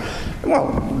surprised.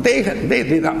 Well, they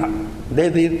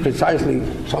did precisely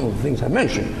some of the things I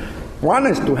mentioned. One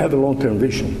is to have a long-term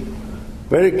vision,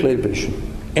 very clear vision,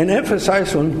 and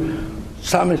emphasize on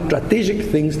some strategic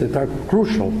things that are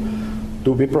crucial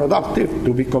to be productive,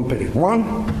 to be competitive.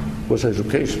 One was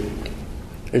education.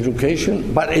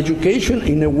 But education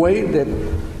in a way that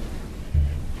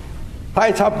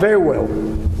ties up very well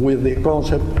with the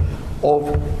concept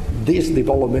of this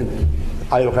development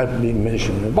I have been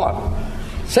mentioning about.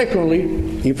 Secondly,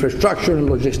 infrastructure and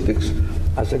logistics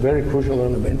as a very crucial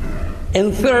element.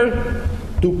 And third,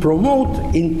 to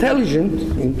promote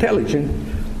intelligent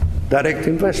direct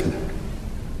investment.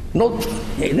 Not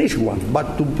an easy one,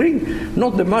 but to bring,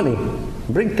 not the money,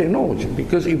 bring technology.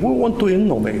 Because if we want to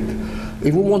innovate,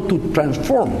 if we want to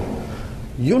transform,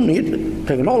 you need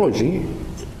technology,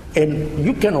 and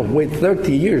you cannot wait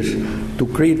 30 years to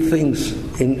create things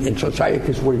in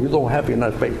societies where you don't have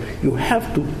enough space. You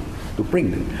have to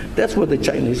bring them. That's what the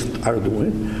Chinese are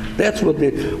doing. That's what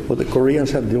the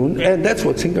Koreans are doing, and that's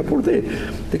what Singapore did.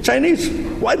 The Chinese,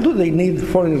 why do they need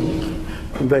foreign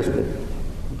investment?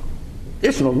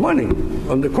 It's not money.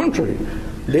 On the contrary,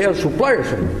 they are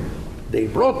suppliers of it. They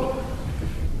brought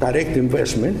direct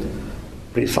investment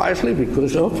precisely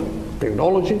because of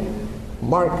technology,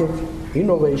 market,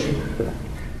 innovation.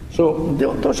 So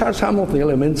those are some of the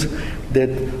elements that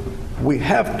we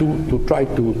have to try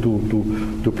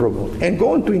to promote. And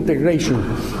going to integration,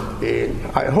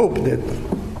 I hope that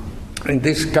in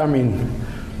these coming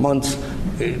months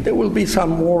there will be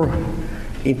some more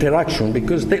interaction,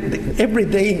 because every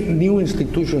day new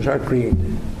institutions are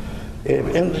created.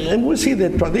 And we see the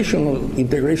traditional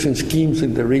integration schemes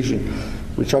in the region,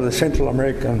 which are the Central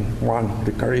American one,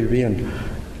 the Caribbean,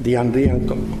 the Andean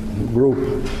group,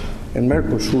 and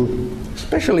Mercosur,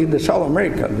 especially in the South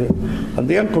America, the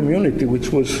Andean community,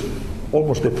 which was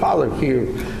almost the father here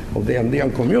of the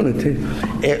Andean community,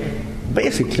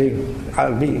 basically,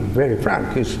 I'll be very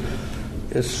frank, it's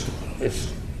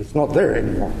not there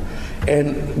anymore.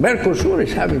 And Mercosur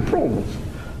is having problems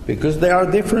because there are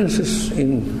differences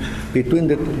between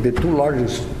the two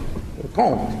largest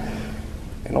economies.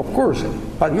 And of course,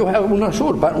 but you have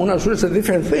UNASUR, but UNASUR is a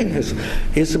different thing.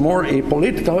 It's more a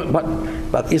political,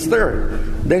 but it's there.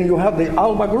 Then you have the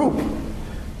ALBA group,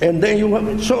 and then you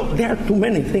have, so there are too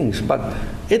many things, but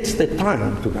it's the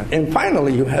time to that. And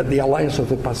finally, you have the Alliance of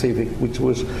the Pacific, which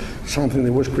was something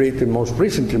that was created most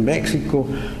recently in Mexico,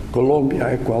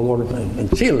 Colombia, Ecuador,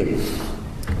 and Chile.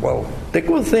 Well, the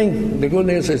good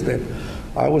news is that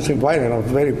I was invited. I was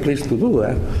very pleased to do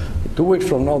that. 2 weeks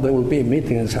from now, there will be a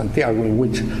meeting in Santiago in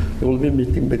which there will be a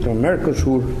meeting between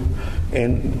Mercosur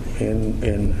and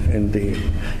the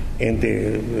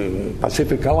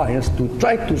Pacific Alliance to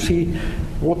try to see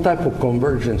what type of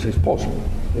convergence is possible.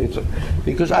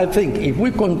 Because I think if we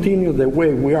continue the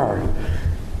way we are,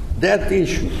 that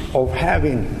issue of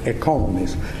having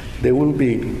economies that will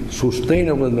be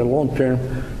sustainable in the long term,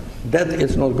 that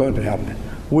is not going to happen.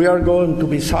 We are going to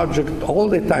be subject all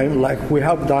the time, like we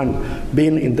have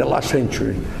been in the last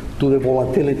century, to the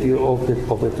volatility of the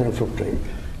terms of trade.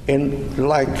 And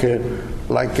like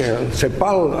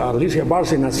CEPAL, Alicia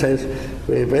Bárcena says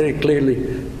very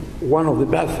clearly, one of the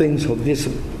bad things of this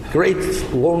great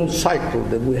long cycle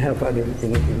that we have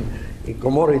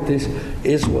commodities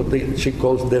is what she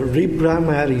calls the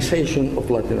reprimarization of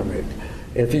Latin America.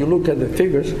 If you look at the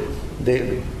figures,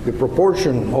 the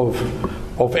proportion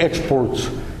of exports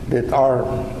that are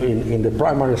in the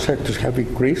primary sectors have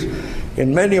increased.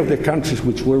 In many of the countries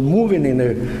which were moving in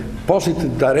a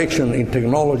positive direction in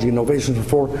technology, innovation, and so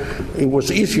forth, it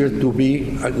was easier to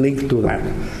be linked to that.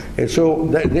 And so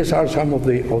these are some of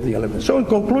the elements. So in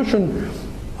conclusion,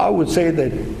 I would say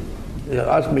that,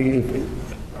 ask me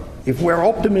if we're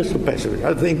optimists or pessimists.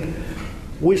 I think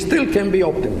we still can be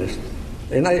optimists.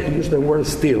 And I use the word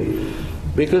still,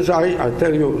 because I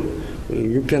tell you,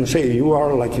 you can say you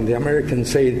are, like in the Americans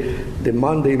say, the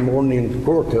Monday morning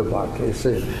quarterback. It's,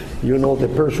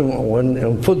 the person when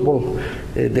on football,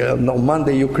 on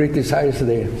Monday you criticize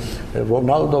the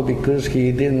Ronaldo because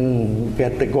he didn't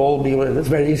get the goal. It's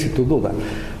very easy to do that.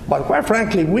 But quite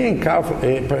frankly, we have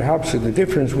perhaps the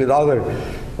difference with other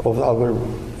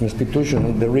institutions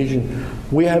in the region.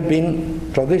 We have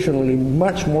been traditionally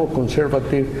much more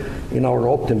conservative in our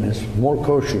optimism, more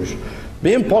cautious.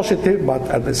 Being positive, but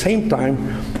at the same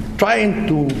time trying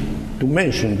to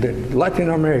mention that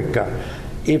Latin America,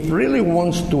 if really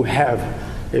wants to have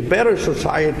a better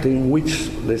society in which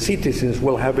the citizens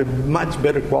will have a much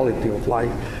better quality of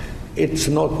life, it's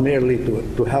not merely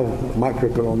to have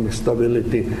macroeconomic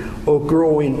stability or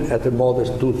growing at a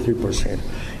modest 2-3%.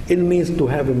 It means to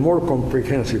have a more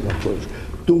comprehensive approach,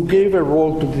 to give a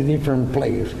role to the different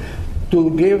players, to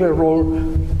give a role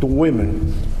to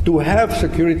women, to have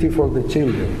security for the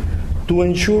children, to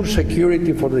ensure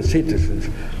security for the citizens,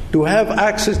 to have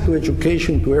access to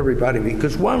education to everybody,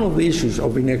 because one of the issues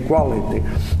of inequality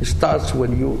starts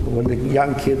when the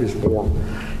young kid is born.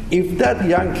 If that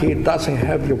young kid doesn't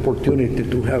have the opportunity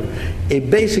to have a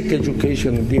basic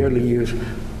education in the early years,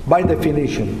 by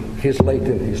definition, he's late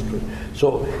in history.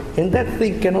 So, and that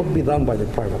thing cannot be done by the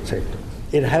private sector.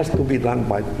 It has to be done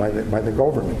by the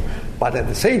government. But at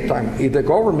the same time, if the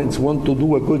governments want to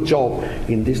do a good job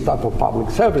in this type of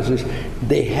public services,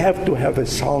 they have to have a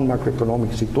sound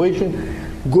macroeconomic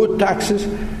situation, good taxes,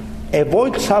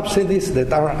 avoid subsidies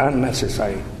that are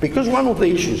unnecessary. Because one of the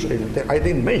issues that I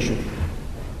didn't mention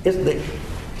is that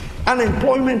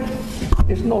unemployment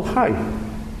is not high.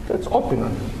 That's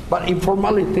opulent. But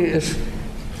informality is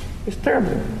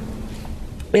terrible.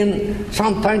 And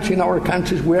sometimes in our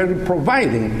countries we are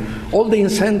providing all the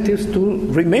incentives to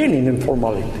remain in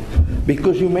informality,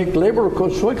 because you make labor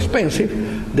costs so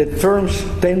expensive that firms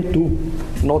tend to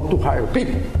not to hire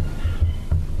people.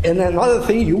 And another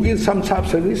thing, you give some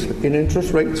subsidies in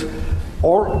interest rates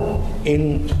or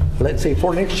in, let's say,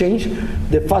 foreign exchange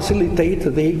that facilitate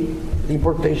the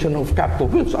importation of capital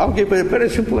goods. I'll give a very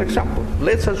simple example.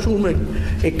 Let's assume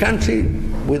a country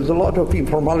with a lot of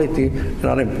informality and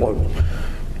unemployment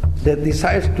that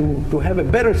decides to have a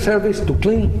better service to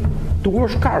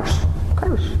wash cars,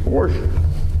 wash.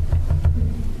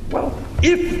 Well,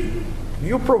 if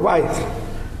you provide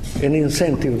an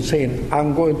incentive saying,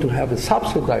 I'm going to have a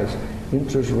subsidized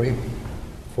interest rate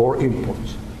for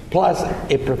imports, plus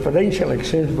a preferential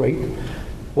exchange rate,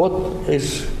 what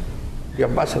is the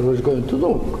ambassador is going to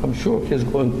do? I'm sure he's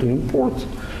going to import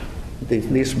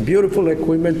this beautiful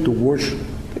equipment to wash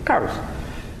the cars.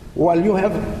 While you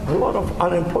have a lot of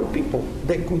unemployed people,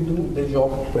 they could do the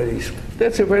job very easily.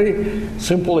 That's a very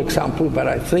simple example, but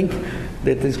I think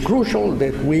that it's crucial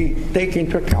that we take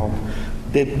into account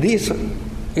that these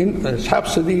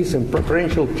subsidies and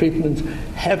preferential treatments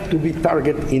have to be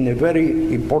targeted in a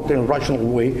very important, rational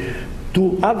way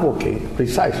to advocate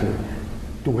precisely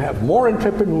to have more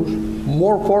entrepreneurs,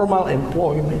 more formal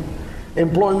employment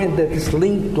that is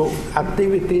linked to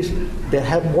activities that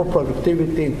have more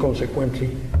productivity, and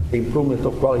consequently the improvement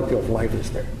of quality of life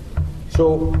is there.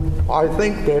 So I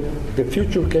think that the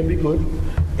future can be good,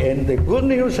 and the good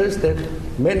news is that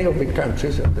many of the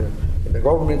countries and the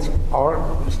governments are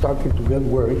starting to get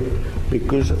worried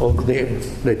because of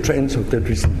the trends of the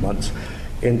recent months.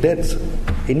 And that's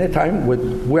in a time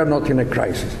when we are not in a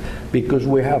crisis, because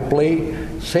we have played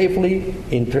safely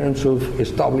in terms of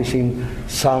establishing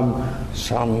some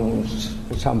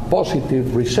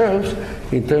positive reserves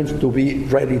in terms to be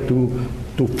ready to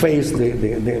face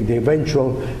the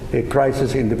eventual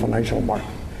crisis in the financial market.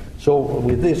 So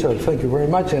with this, thank you very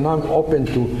much, and I'm open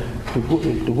to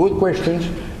good questions.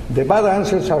 The bad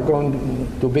answers are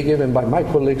going to be given by my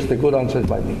colleagues, the good answers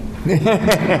by me.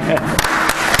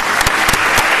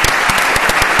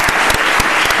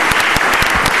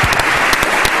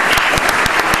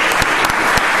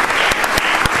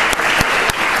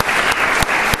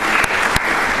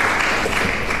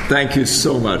 Thank you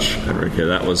so much, Enrique.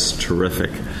 That was terrific.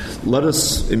 Let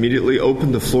us immediately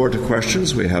open the floor to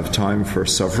questions. We have time for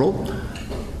several.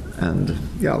 And,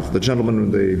 yeah, the gentleman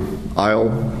in the aisle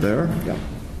there. Yeah.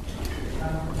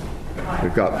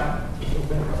 We've got...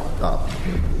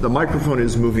 the microphone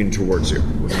is moving towards you.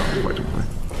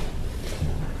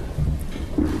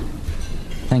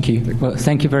 Thank you. Well,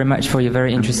 thank you very much for your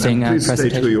very interesting please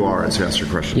presentation. State who you are as you ask your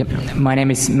question. Yep. My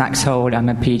name is Max Hold. I'm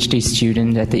a PhD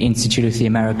student at the Institute of the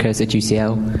Americas at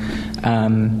UCL.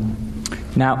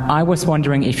 Now, I was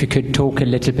wondering if you could talk a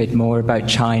little bit more about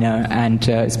China and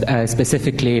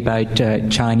specifically about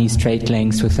Chinese trade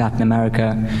links with Latin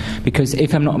America, because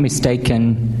if I'm not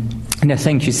mistaken, and I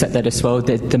think you said that as well,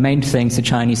 that the main things the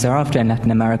Chinese are after in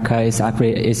Latin America is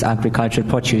agricultural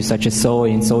produce such as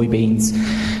soy and soybeans.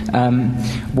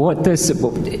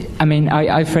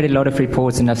 I've read a lot of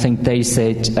reports, and I think they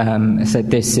said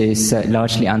this is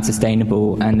largely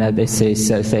unsustainable and that this is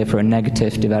therefore a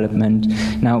negative development.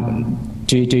 Now,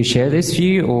 do you share this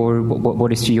view, or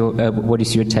what is your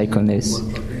take on this?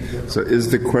 So is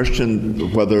the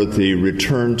question whether the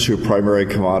return to primary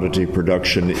commodity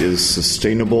production is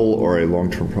sustainable or a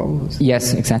long-term problem?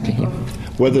 Yes, exactly. Yeah.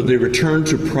 Whether the return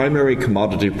to primary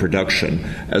commodity production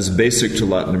as basic to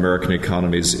Latin American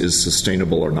economies is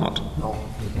sustainable or not?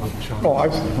 China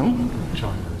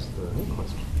is the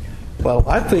question. Well,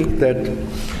 I think that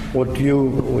what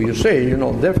you say,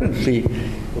 definitely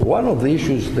one of the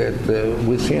issues that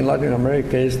we see in Latin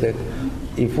America is that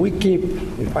if we keep,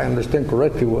 if I understand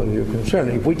correctly what you're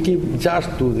concerned, if we keep just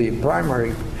to the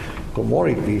primary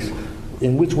commodities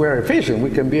in which we are efficient,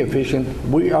 we can be efficient,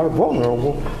 we are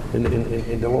vulnerable in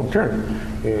the long term.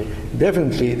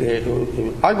 Definitely,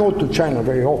 I go to China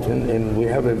very often, and we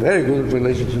have a very good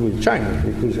relationship with China,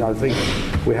 because I think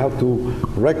we have to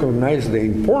recognize the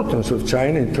importance of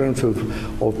China in terms of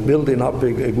building up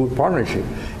a good partnership.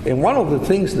 And one of the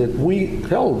things that we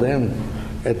tell them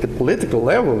at the political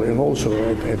level and also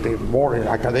at the more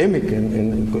academic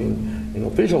and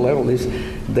official level is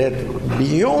that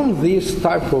beyond this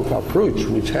type of approach,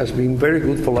 which has been very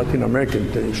good for Latin America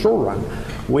in the short run,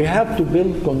 we have to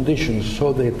build conditions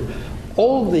so that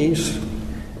all this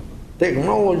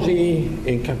technology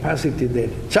and capacity that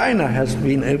China has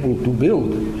been able to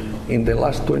build in the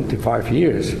last 25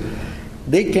 years,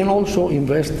 they can also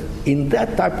invest in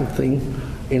that type of thing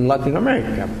in Latin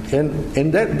America.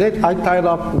 And that I tied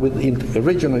up with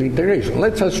regional integration.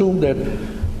 Let's assume that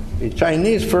a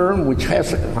Chinese firm which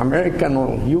has American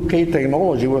or UK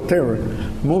technology, whatever,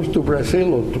 moves to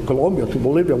Brazil or to Colombia, to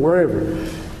Bolivia, wherever.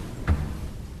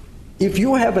 If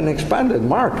you have an expanded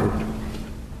market,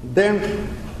 then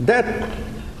that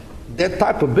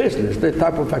type of business, that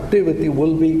type of activity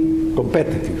will be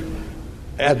competitive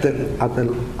at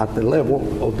the level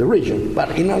of the region.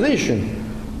 But in addition,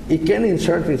 it can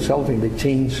insert itself in the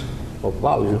chains of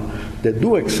value that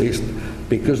do exist,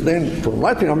 because then from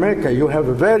Latin America you have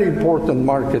a very important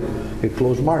market, a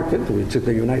closed market, which is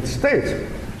the United States,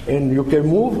 and you can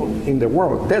move in the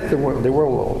world. That's the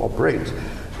world operates.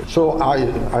 So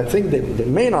I think that the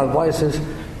main advice is,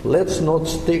 let's not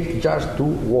stick just to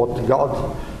what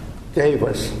God gave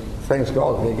us. Thanks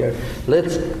God.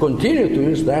 Let's continue to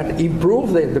use that,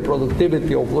 improve the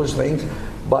productivity of those things,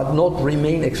 but not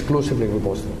remain exclusively with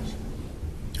those things.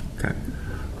 Okay,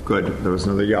 good. There was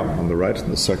another on the right in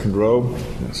the second row.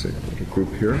 Let's see, a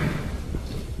group here.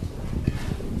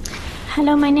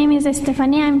 Hello, my name is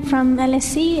Estefania. I'm from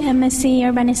LSE, MSc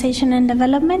Urbanization and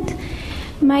Development.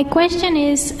 My question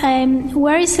is,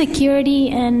 where is security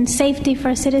and safety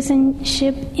for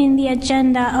citizenship in the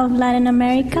agenda of Latin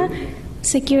America?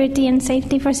 Security and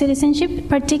safety for citizenship,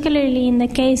 particularly in the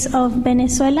case of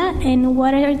Venezuela, and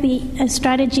what are the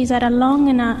strategies at a long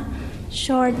and a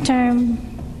short term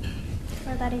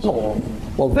for that issue?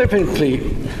 Well, definitely,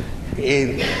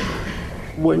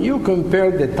 when you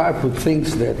compare the type of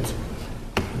things that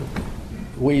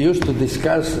we used to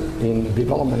discuss in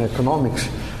development economics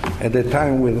at the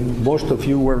time when most of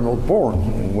you were not born,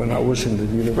 and when I was in the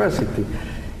university,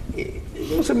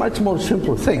 it was a much more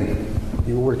simple thing.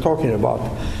 You were talking about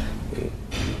a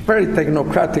very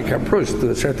technocratic approach to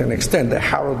a certain extent, the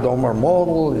Harrod-Domar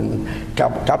model and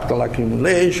capital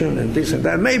accumulation and this and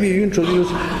that. Maybe you introduce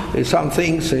some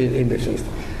things in the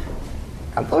system.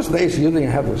 At those days, you didn't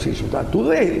have those issues. But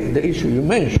today, the issue you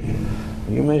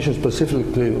mentioned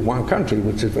specifically one country,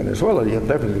 which is Venezuela, yeah,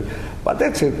 definitely. But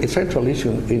that's a central issue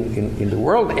in the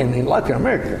world and in Latin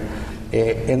America.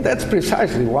 And that's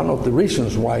precisely one of the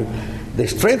reasons why the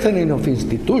strengthening of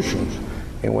institutions,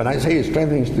 and when I say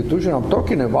strengthening institutions, I'm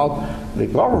talking about the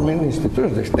government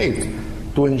institutions, the state,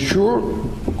 to ensure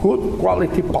good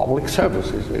quality public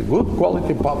services. Good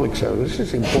quality public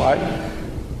services imply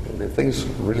the things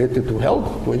related to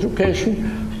health, to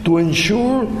education, to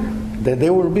ensure that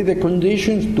there will be the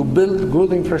conditions to build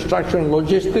good infrastructure and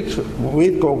logistics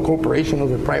with cooperation of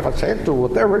the private sector,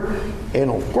 whatever, and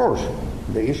of course,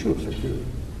 the issue of security.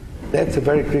 That's a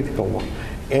very critical one.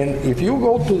 And if you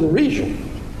go to the region,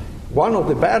 one of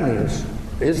the bad news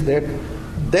is that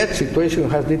that situation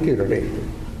has deteriorated.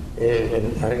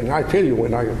 And I tell you,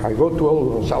 when I go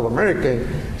to South America,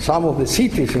 some of the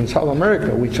cities in South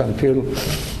America, which until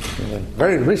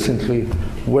very recently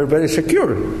were very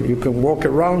secure. You can walk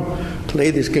around,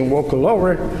 ladies can walk all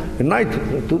over at night.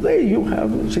 Today you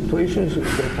have situations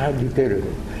that have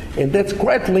deteriorated. And that's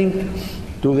quite linked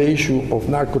to the issue of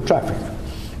narco-trafficking.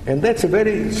 And that's a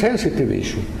very sensitive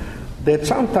issue that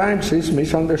sometimes is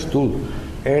misunderstood.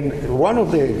 And one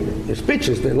of the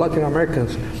speeches that Latin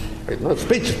Americans, not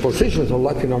speeches, positions of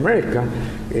Latin America,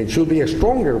 it should be a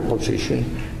stronger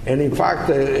position. And in fact,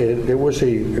 there was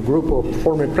a group of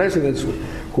former presidents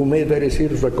who made very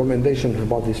serious recommendations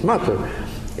about this matter,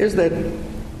 is that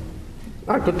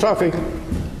narco-trafficking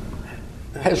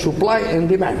has supply and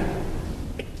demand.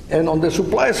 And on the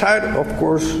supply side, of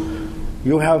course,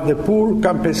 you have the poor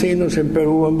campesinos in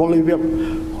Peru and Bolivia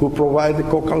who provide the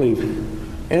coca leaf.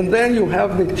 And then you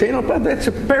have the chain of production. That's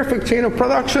a perfect chain of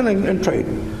production and trade.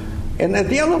 And at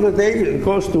the end of the day, it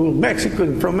goes to Mexico,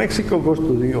 and from Mexico goes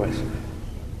to the U.S.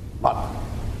 But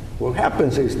what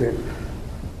happens is that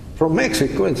from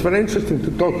Mexico, it's very interesting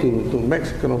to talk to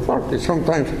Mexican authorities.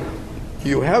 Sometimes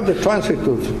you have the transit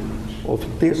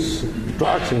of these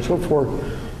drugs and so forth,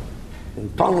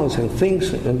 and tunnels and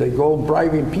things, and they go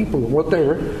bribing people,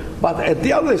 whatever. But at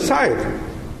the other side,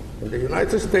 in the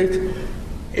United States,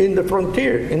 in the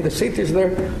frontier, in the cities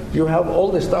there, you have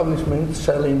all the establishments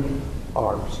selling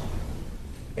arms.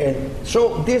 And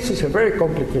so this is a very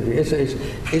complicated,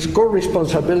 it's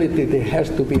co-responsibility that has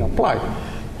to be applied.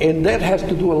 And that has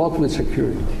to do a lot with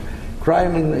security.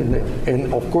 Crime,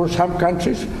 and of course some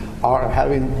countries are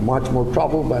having much more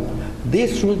trouble, but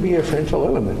this should be a central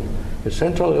element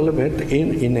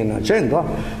in an agenda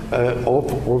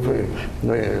of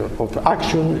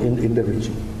action in the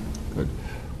region. Good.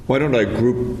 Why don't I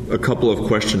group a couple of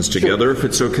questions together, if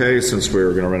it's okay, since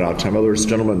we're going to run out of time. Others,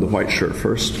 gentlemen in the white shirt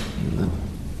first.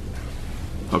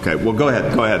 Okay, well, go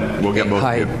ahead. We'll get both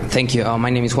of you. Hi, thank you. My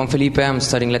name is Juan Felipe. I'm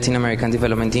studying Latin American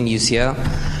development in UCL.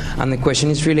 And the question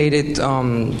is related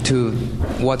to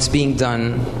what's being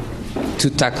done to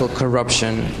tackle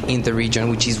corruption in the region,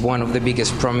 which is one of the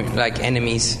biggest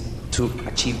enemies to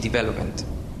achieve development.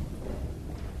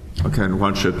 Okay, and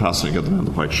why don't you pass it to the man in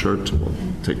the white shirt? We'll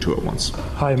take two at once.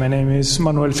 Hi, my name is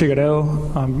Manuel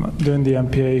Figueredo. I'm doing the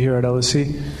MPA here at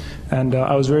LSE. And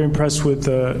I was very impressed with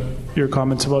your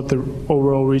comments about the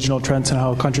overall regional trends and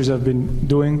how countries have been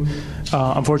doing.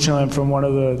 Unfortunately, I'm from one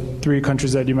of the three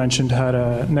countries that you mentioned had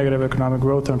a negative economic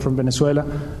growth. I'm from Venezuela.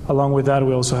 Along with that,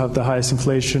 we also have the highest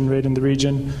inflation rate in the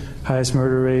region, highest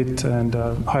murder rate, and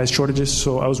highest shortages.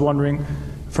 So I was wondering,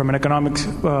 from an economic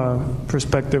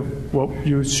perspective, what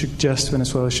you suggest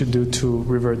Venezuela should do to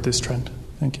revert this trend.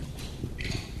 Thank you.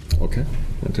 Okay.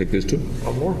 Want to take these two?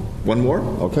 One more. One more?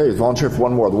 Okay, volunteer for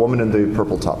one more. The woman in the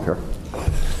purple top here.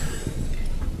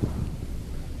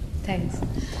 Thanks.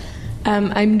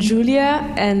 I'm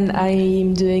Julia, and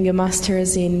I'm doing a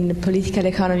master's in political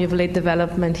economy of late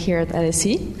development here at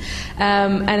LSE.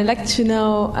 And I'd like to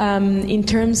know, in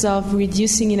terms of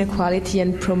reducing inequality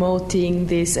and promoting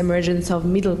this emergence of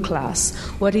middle class,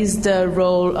 what is the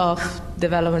role of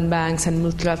development banks and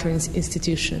multilateral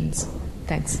institutions?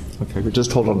 Thanks. Okay, we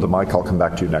just hold on to the mic. I'll come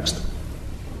back to you next.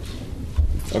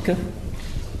 Okay.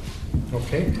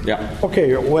 Okay. Yeah.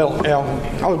 Okay. Well,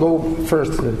 I'll go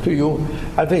first to you.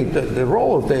 I think the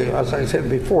role of as I said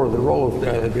before, the role of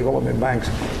the development banks,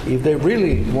 if they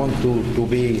really want to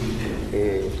be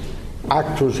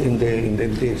actors in the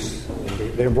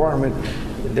environment,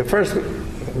 the first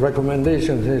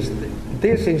recommendation is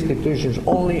these institutions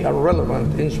only are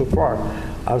relevant insofar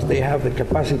as they have the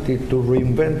capacity to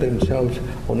reinvent themselves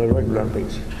on a regular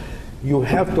basis. You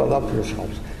have to adapt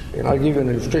yourselves. And I'll give you an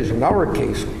illustration. In our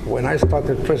case, when I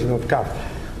started president of CAF,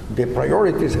 the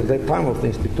priorities at that time of the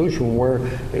institution were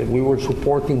we were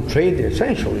supporting trade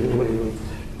essentially,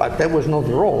 but that was not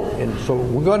the role. And so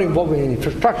we got involved in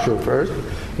infrastructure first.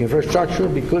 Infrastructure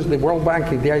because the World Bank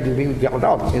and the IDB got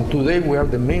out. And today we are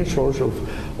the main source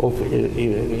of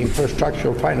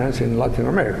infrastructure finance in Latin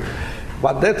America.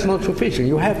 But that's not sufficient.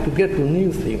 You have to get to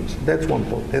new things. That's one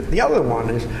point. The other one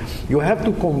is you have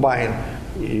to combine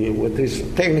what is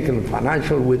technical and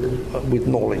financial with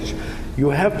knowledge. You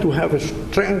have to have a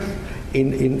strength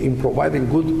in providing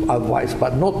good advice,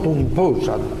 but not to impose,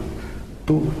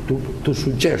 to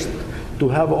suggest, to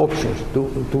have options, to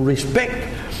respect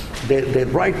the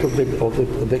right of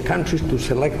the countries to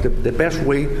select the best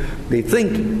way they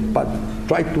think, but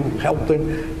try to help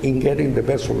them in getting the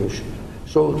best solution.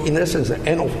 So in essence,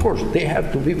 and of course, they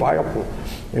have to be viable.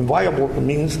 And viable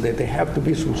means that they have to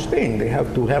be sustained. They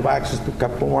have to have access to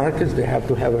capital markets. They have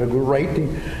to have a good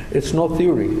rating. It's not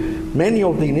theory. Many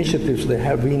of the initiatives that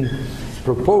have been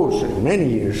proposed in many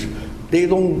years, they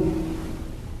don't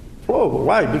flow.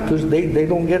 Why? Because they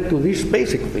don't get to these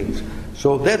basic things.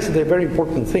 So that's the very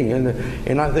important thing.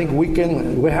 And I think we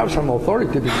have some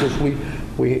authority because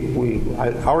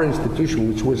our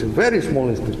institution, which was a very small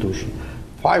institution,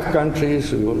 5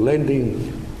 countries, we were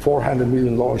lending $400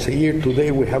 million a year.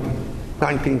 Today we have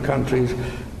 19 countries.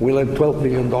 We lend $12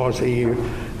 billion a year.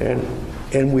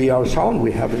 And we are sound.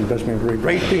 We have investment grade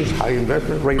ratings, high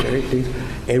investment grade ratings,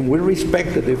 and we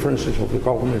respect the differences of the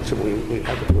governments. We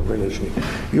have a good relationship.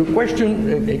 Your question,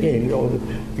 again,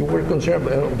 you were concerned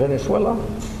about Venezuela?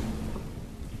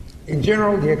 In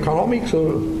general, the economics?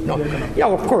 Or, no. Yeah,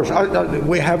 of course.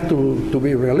 We have to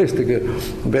be realistic.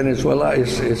 Venezuela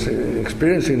is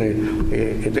experiencing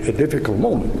a difficult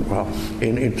moment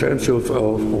in terms of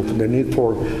the need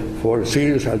for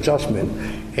serious adjustment.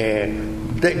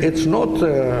 It's not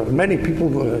many people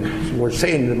were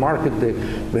saying in the market that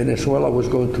Venezuela was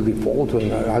going to default,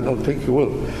 and I don't think it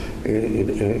will.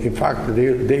 In fact,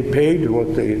 they paid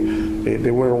what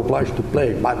they were obliged to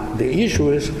pay. But the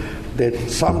issue is that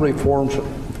some reforms,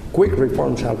 quick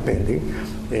reforms, are pending.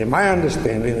 My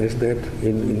understanding is that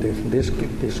in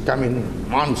this coming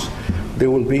months, they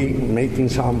will be making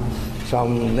some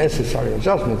necessary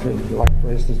adjustments, like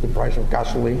for instance the price of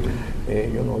gasoline.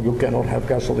 You cannot have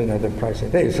gasoline at the price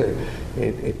it is.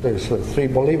 There's 3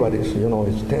 bolívares.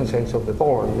 It's 10 cents of the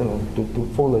dollar. To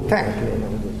fill the tank.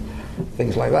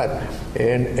 Things like that.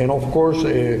 And of course,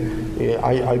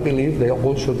 I believe that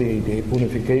also the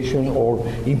unification or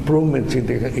improvements in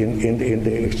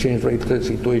the exchange rate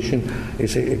situation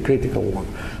is a critical one.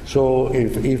 So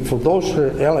if for those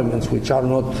elements which are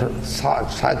not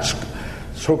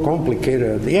so complicated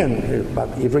at the end, but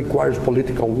it requires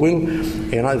political will,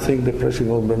 and I think the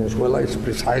president of Venezuela is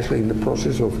precisely in the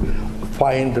process of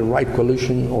finding the right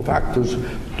coalition of actors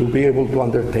to be able to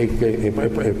undertake a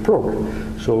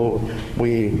program. So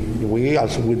we,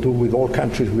 as we do with all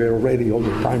countries, we are ready all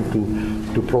the time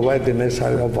to provide the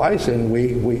necessary advice, and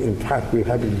we in fact we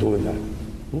have been doing that.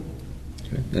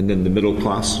 Okay. And then the middle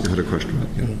class, you had a question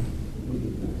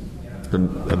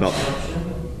about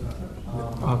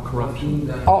corruption.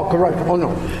 Corruption. Oh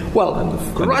no. Well,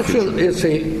 corruption is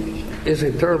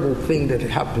a terrible thing that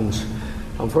happens.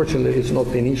 Unfortunately, it's not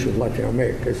an issue of Latin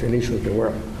America. It's an issue of the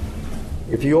world.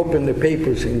 If you open the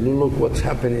papers and you look what's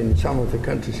happening in some of the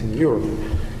countries in Europe,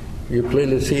 you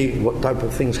clearly see what type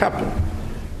of things happen.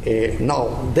 Now,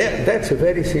 that's a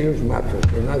very serious matter,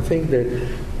 and I think that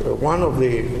one of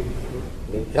the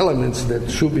elements that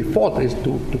should be fought is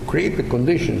to create the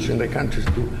conditions in the countries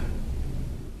to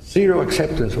zero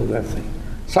acceptance of that thing.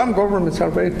 Some governments are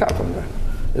very tough on that.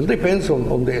 It depends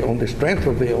on the strength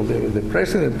of the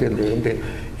president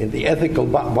and the ethical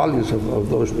values of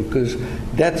those, because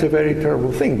that's a very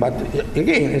terrible thing. But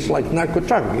again, it's like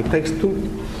narco-trafficking. It takes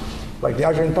two, like the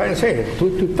Argentines say,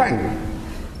 two to tango.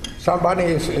 Somebody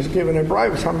is given a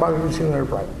bribe, somebody is given a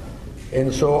bribe.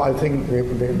 And so I think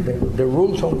the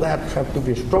rules on that have to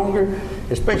be stronger,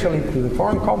 especially to the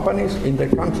foreign companies in their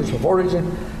countries of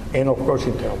origin, and of course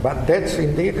internal. But that's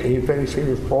indeed a very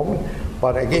serious problem.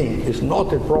 But again, it's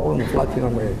not a problem of Latin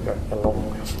America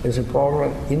alone. It's a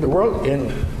problem in the world,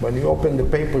 and when you open the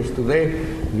papers today,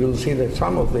 you'll see that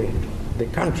some of the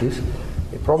countries,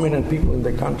 the prominent people in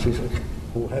the countries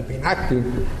who have been active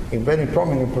in very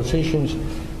prominent positions,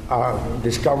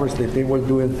 discovers that they were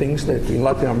doing things that in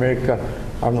Latin America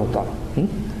are not done.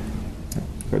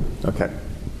 Good. Okay.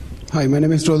 Hi, my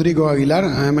name is Rodrigo Aguilar.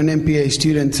 I'm an MPA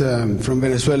student from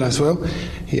Venezuela as well,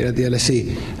 here at the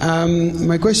LSE.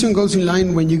 My question goes in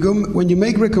line, when you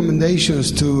make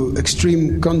recommendations to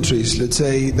extreme countries, let's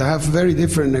say, that have very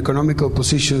different economical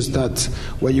positions than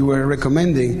what you were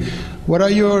recommending, what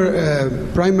are your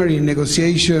primary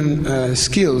negotiation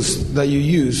skills that you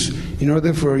use in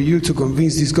order for you to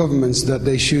convince these governments that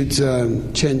they should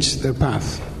change their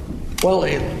path? Well,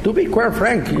 to be quite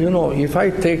frank, if I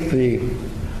take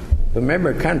the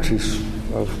member countries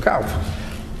of CAF,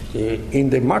 in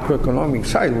the macroeconomic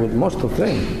side, with most of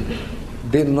them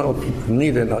did not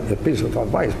need a piece of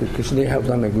advice because they have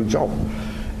done a good job.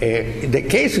 The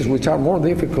cases which are more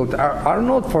difficult are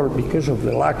not because of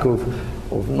the lack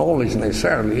of knowledge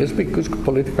necessarily, it's because of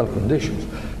political conditions.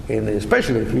 And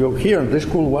especially if you're here in this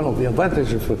school, one of the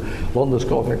advantages of London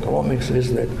School of Economics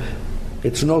is that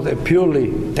It's not a purely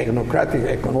technocratic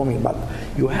economy, but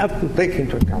you have to take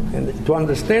into account. And to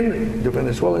understand the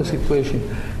Venezuelan situation,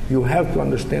 you have to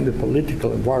understand the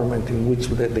political environment in which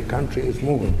the country is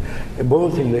moving,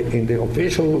 both in the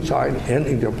official side and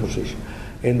in the opposition.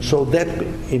 And so that,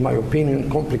 in my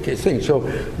opinion, complicates things. So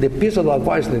the piece of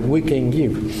advice that we can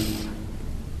give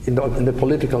in the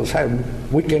political side,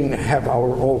 we can have our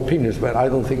own opinions, but I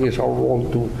don't think it's our role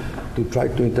to try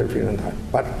to interfere in that.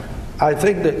 But I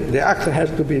think that the act has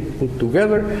to be put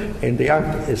together, and the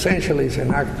act essentially is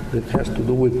an act that has to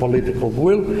do with political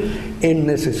will and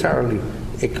necessarily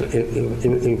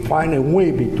find a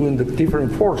way between the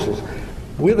different forces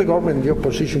with the government and the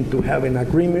opposition to have an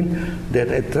agreement that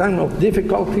at time of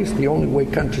difficulties, the only way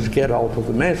countries get out of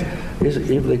the mess is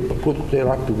if they put their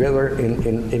act together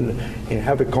and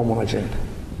have a common agenda.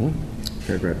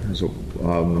 Okay, great. So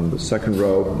the second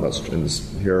row,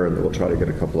 here, and we'll try to get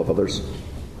a couple of others.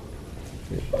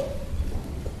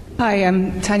 Hi,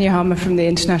 I'm Tanya Harmer from the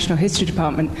International History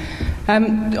Department.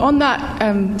 On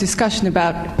that discussion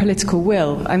about political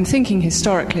will, I'm thinking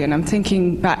historically, and I'm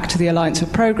thinking back to the Alliance for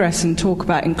Progress and talk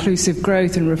about inclusive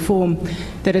growth and reform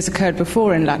that has occurred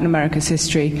before in Latin America's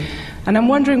history. And I'm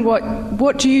wondering,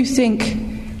 what do you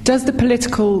think, does the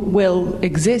political will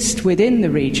exist within the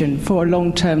region for a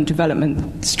long-term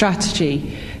development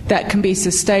strategy that can be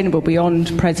sustainable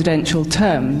beyond presidential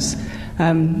terms?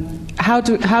 How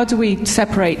do we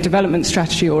separate development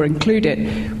strategy or include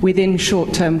it within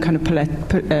short-term kind of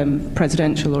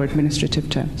presidential or administrative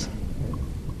terms?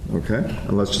 Okay,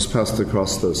 and let's just pass it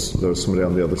across. There's somebody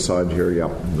on the other side here.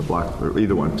 Yeah, in the black. Or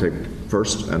either one, take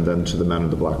first, and then to the man in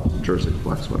the black jersey,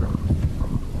 black sweater.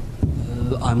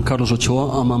 I'm Carlos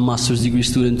Ochoa. I'm a master's degree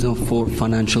student for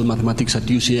financial mathematics at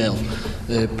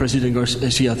UCL. President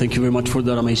Garcia, thank you very much for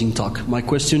that amazing talk. My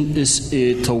question is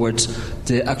towards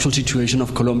the actual situation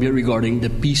of Colombia regarding the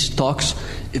peace talks.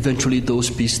 Eventually, those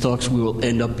peace talks will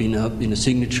end up in a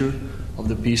signature of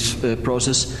the peace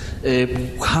process.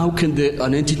 How can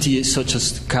an entity such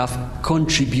as CAF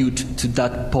contribute to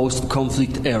that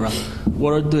post-conflict era?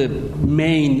 What are the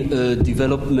main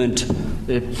development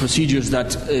procedures that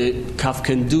CAF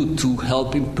can do to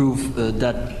help improve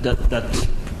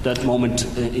that moment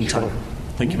in time?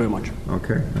 Thank you very much.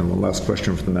 Okay, and one last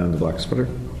question from the man in the black sweater.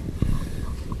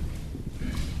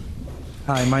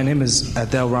 Hi, my name is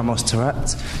Adel Ramos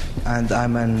Tarat, and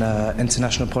I'm an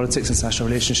international politics, international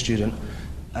relations student,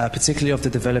 particularly of the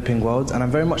developing world, and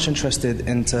I'm very much interested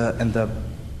in the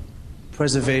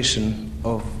preservation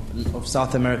of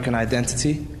South American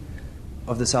identity,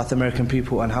 of the South American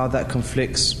people, and how that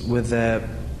conflicts with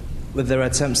their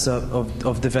attempts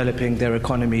of developing their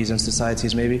economies and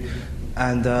societies, maybe,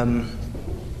 and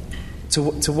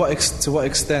to what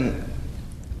extent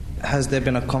has there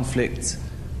been a conflict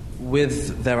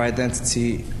with their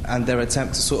identity and their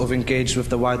attempt to sort of engage with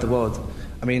the wider world?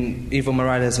 I mean, Evo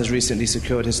Morales has recently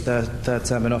secured his third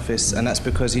term in office, and that's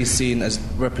because he's seen as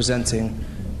representing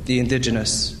the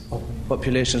indigenous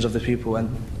populations of the people.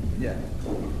 And yeah.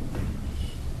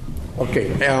 Okay.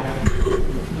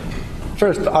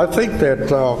 First, I think that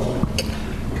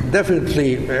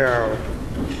definitely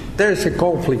there's a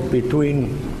conflict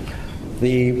between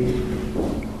the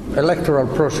electoral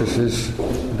processes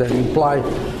that imply,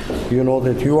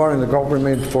 that you are in the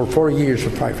government for 4 years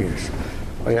or 5 years.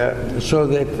 So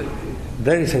that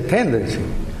there is a tendency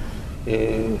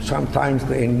sometimes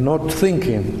in not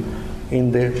thinking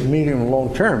in the medium and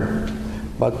long term,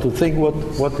 but to think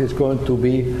what is going to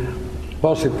be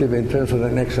positive in terms of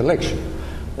the next election.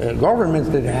 Governments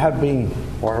that have been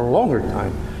for a longer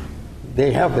time,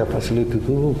 they have the facility to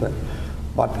do that.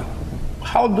 But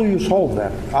how do you solve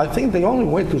that? I think the only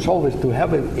way to solve it is to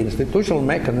have an institutional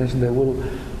mechanism that will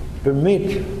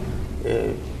permit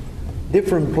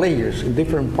different players in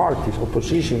different parties,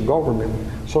 opposition, government,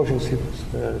 social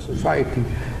society,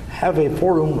 have a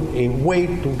forum, a way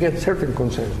to get certain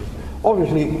consensus.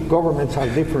 Obviously, governments are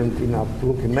different enough to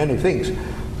look at many things,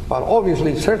 but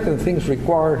obviously certain things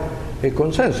require a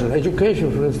consensus.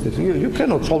 Education, for instance, you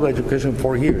cannot solve education in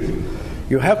 4 years.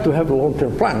 You have to have a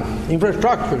long-term plan.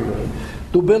 Infrastructure,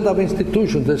 to build up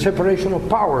institutions, the separation of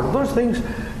power, those things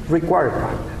require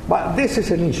time. But this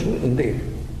is an issue, indeed.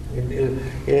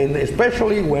 And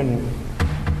especially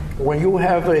when you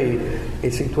have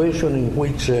a situation in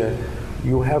which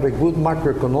you have a good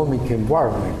macroeconomic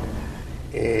environment,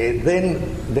 then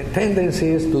the tendency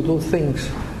is to do things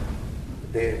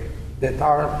that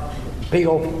are pay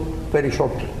off very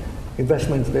short,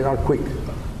 investments that are quick,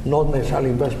 not necessarily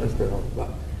investments that are.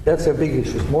 That's a big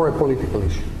issue. It's more a political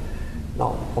issue.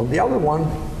 Now, on the other one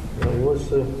was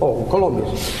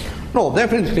Colombia. No,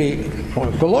 definitely,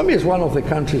 Colombia is one of the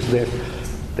countries that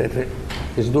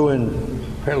is doing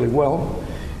fairly well.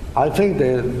 I think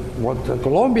that what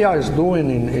Colombia is doing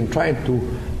in trying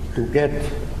to get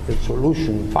a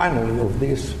solution finally of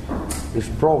this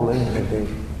problem and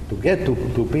to get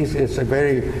to peace is a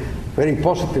very, very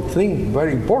positive thing,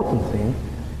 very important thing.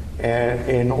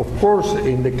 And of course,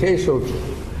 in the case of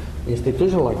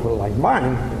institutions like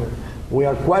mine, we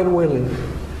are quite willing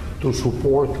to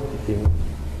support in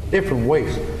different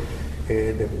ways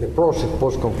the process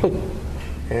post-conflict.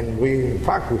 And in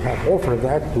fact, we have offered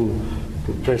that to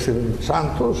President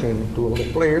Santos and to other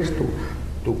players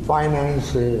to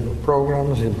finance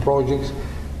programs and projects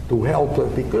to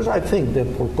help, because I think that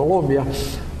for Colombia,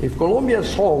 if Colombia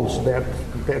solves that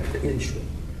issue,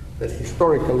 that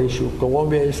historical issue,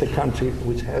 Colombia is a country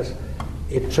which has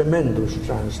a tremendous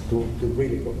chance to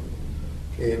really go.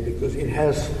 Because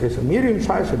it's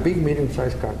a big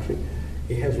medium-sized country.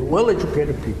 It has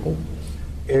well-educated people.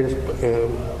 It is a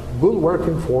good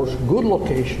working force, good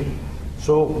location.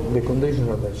 So the conditions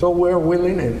are there. So we're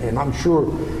willing, and I'm sure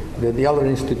that the other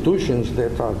institutions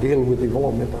that deal with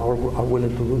development are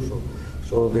willing to do so.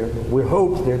 So we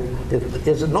hope that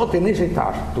it's not an easy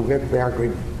task to get the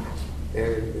agreement.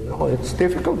 It's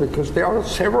difficult because there are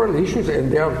several issues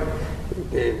and there are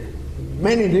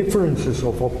many differences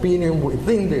of opinion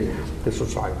within the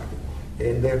society.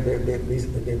 And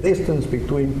the distance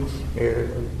between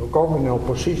government and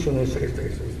opposition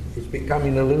is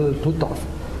becoming a little too tough.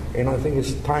 And I think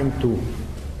it's time to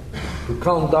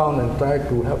calm down and try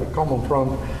to have a common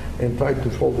front and try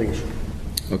to solve the issue.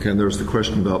 Okay, and there's the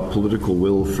question about political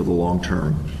will for the long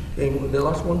term. And the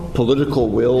last one? Political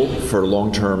will for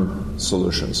long-term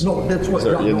solutions. No, that's what...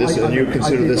 you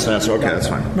consider this an answer? Okay, that's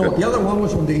fine. No, good. The other one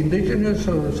was on the indigenous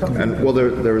or something. And, well,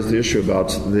 there was the issue about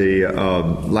the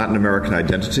Latin American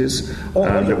identities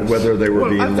and whether they were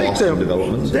being lost in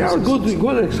development. There are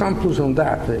good examples on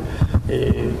that.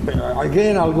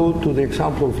 Again, I'll go to the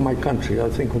example of my country, I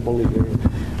think of Bolivia.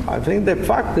 I think the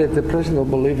fact that the president of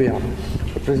Bolivia,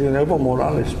 President Evo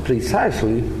Morales,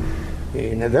 precisely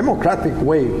in a democratic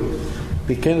way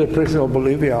became the president of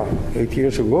Bolivia 8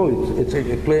 years ago, it's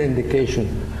a clear indication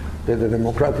that the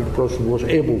democratic process was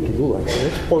able to do that.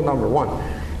 That's point number one.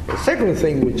 The second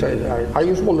thing, which I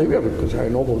use Bolivia because I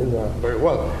know Bolivia very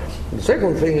well. The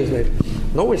second thing is that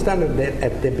notwithstanding that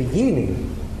at the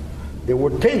beginning there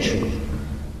were tensions,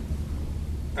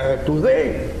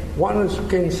 today one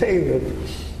can say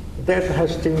that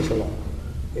has changed a lot.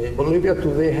 Bolivia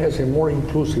today has a more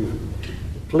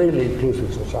clearly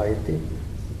inclusive society.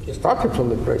 It started from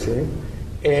the president,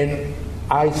 and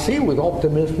I see with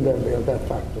optimism that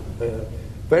factor.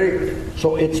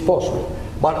 So it's possible.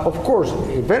 But of course,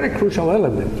 a very crucial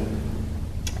element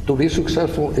to be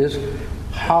successful is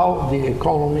how the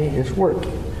economy is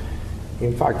working.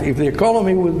 In fact, if the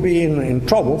economy will be in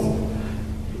trouble,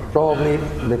 probably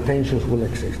the tensions will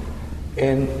exist.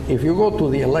 And if you go to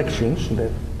the elections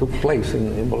that took place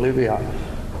in Bolivia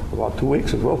about 3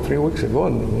 weeks ago,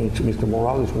 in which Mr.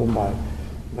 Morales won by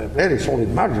a very solid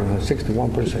margin,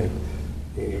 61%.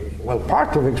 Well,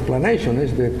 part of the explanation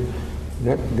is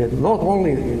that not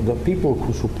only the people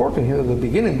who supported him at the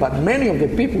beginning, but many of the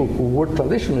people who were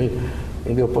traditionally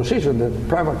in the opposition, the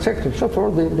private sector, and so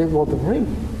forth, they voted for him.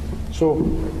 So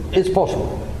it's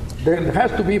possible. There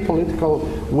has to be political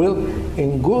will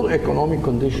in good economic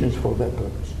conditions for that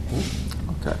purpose.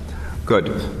 Okay. Good.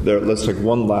 Let's take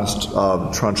one last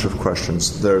tranche of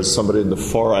questions. There's somebody in the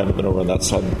far end, over on that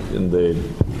side,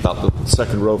 about the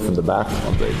second row from the back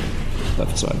on the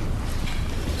left side.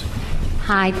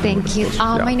 Hi, thank you.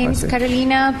 My name is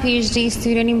Carolina, PhD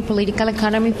student in political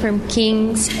economy from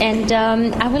King's, and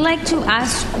I would like to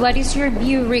ask, what is your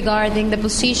view regarding the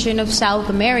position of South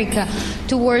America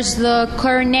towards the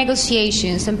current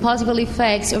negotiations and possible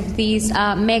effects of these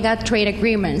mega trade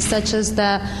agreements, such as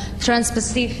the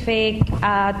Trans-Pacific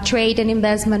Trade and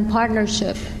Investment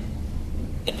Partnership?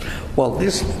 Well,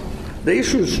 the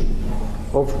issues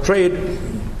of trade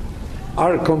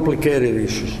are complicated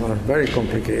issues, are very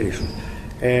complicated issues.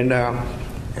 And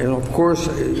of course,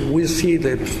 we see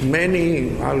that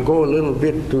I'll go a little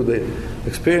bit to the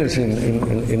experience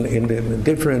in the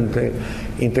different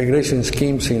integration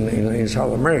schemes in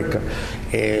South America.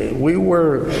 We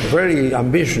were very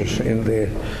ambitious in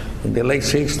the late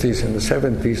 60s and the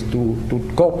 70s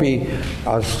to copy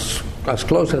as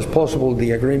close as possible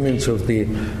the agreements of the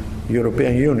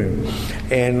European Union.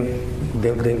 And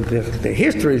the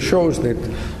history shows that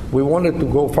we wanted to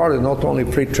go farther, not only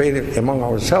free trade among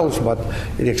ourselves, but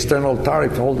the external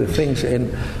tariff, all the things.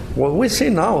 And what we see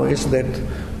now is that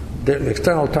the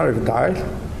external tariff died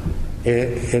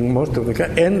in most of the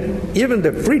countries. And even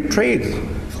the free trade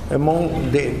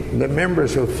among the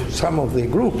members of some of the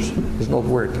groups is not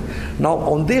working. Now,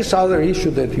 on this other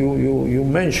issue that you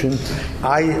mentioned,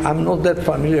 I'm not that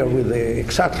familiar with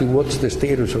exactly what's the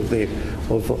status of the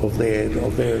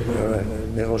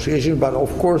negotiation, but of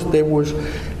course there was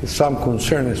some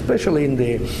concern, especially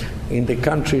in the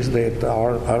countries that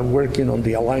are working on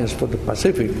the Alliance for the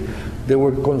Pacific. They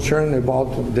were concerned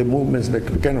about the movements that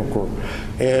can occur.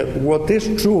 What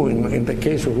is true in the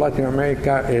case of Latin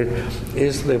America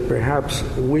is that perhaps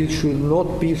we should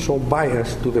not be so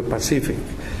biased to the Pacific,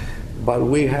 but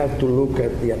we have to look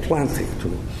at the Atlantic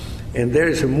too. And there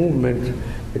is a movement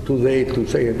today to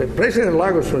say that President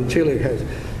Lagos from Chile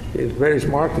is very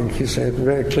smart, and he said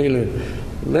very clearly,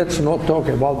 let's not talk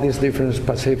about this difference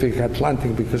Pacific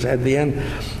Atlantic, because at the end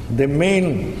the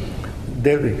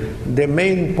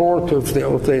main port of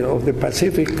the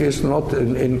Pacific is not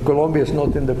in Colombia, is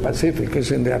not in the Pacific, it's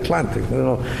in the Atlantic.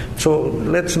 So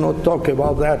let's not talk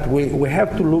about that. We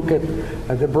have to look at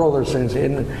the broader sense,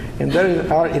 and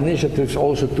there are initiatives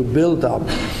also to build up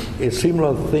a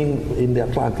similar thing in the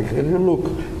Atlantic. And you look,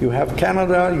 you have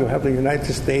Canada, you have the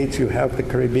United States, you have the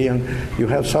Caribbean, you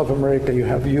have South America, you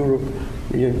have Europe,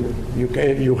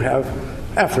 you have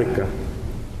Africa.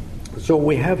 So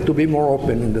we have to be more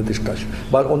open in the discussion.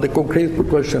 But on the concrete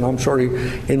question, I'm sorry,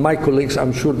 and my colleagues,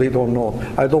 I'm sure they don't know.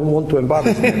 I don't want to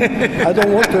embarrass them.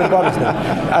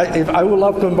 I would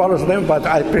love to embarrass them, but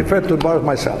I prefer to embarrass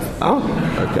myself.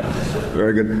 Okay,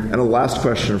 very good. And a last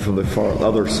question from the far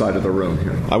other side of the room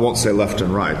here. I won't say left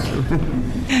and right.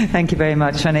 Thank you very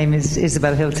much. My name is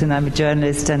Isabel Hilton. I'm a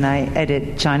journalist and I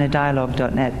edit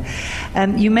ChinaDialogue.net.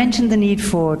 You mentioned the need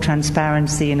for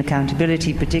transparency and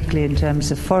accountability, particularly in terms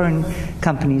of foreign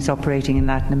companies operating in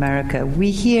Latin America.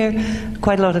 We hear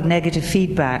quite a lot of negative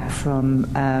feedback from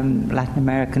Latin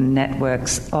American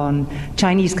networks on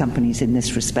Chinese companies in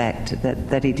this respect,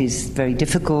 that it is very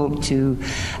difficult to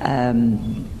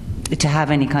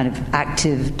have any kind of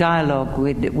active dialogue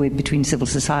between civil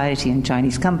society and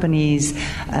Chinese companies.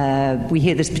 We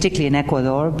hear this particularly in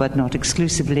Ecuador, but not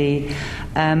exclusively.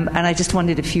 And I just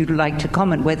wondered if you'd like to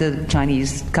comment whether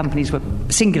Chinese companies were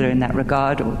singular in that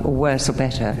regard, or worse or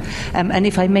better. And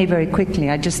if I may very quickly,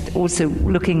 I just also,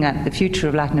 looking at the future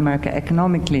of Latin America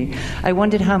economically, I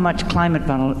wondered how much climate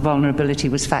vulnerability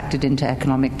was factored into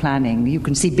economic planning. You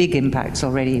can see big impacts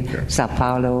already, Sao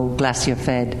Paulo,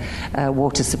 glacier-fed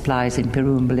water supply in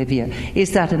Peru and Bolivia.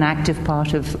 Is that an active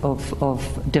part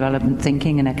of development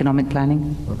thinking and economic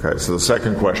planning? Okay, so the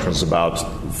second question was about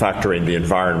factoring the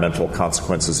environmental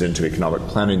consequences into economic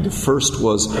planning. The first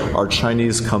was, are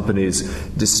Chinese companies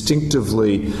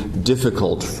distinctively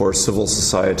difficult for civil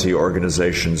society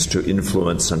organizations to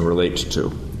influence and relate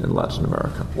to in Latin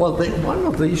America? Well, one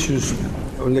of the issues,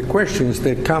 the questions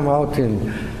that come out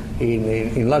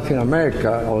in Latin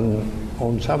America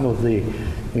on some of the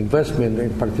investment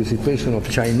and participation of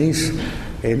Chinese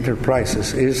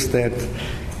enterprises is that,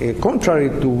 contrary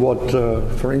to what,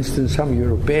 for instance, some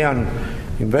European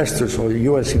investors or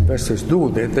U.S. investors do,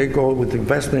 that they go with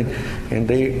investment and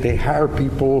they hire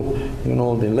people,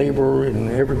 the labor and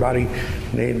everybody.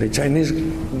 The Chinese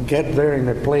get there in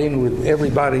a plane with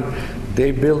everybody.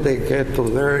 They build, they get to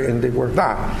there, and they work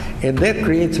that. And that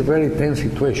creates a very tense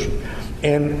situation.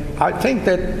 And I think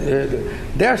that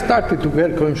they are starting to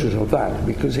get conscious of that,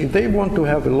 because if they want to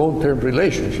have a long-term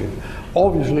relationship,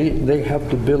 obviously they have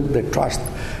to build the trust,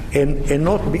 and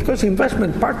not because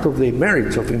investment, part of the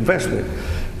merits of investment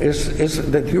is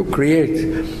that you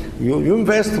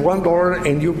invest $1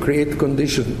 and you create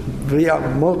conditions via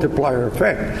multiplier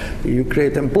effect. You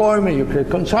create employment, you create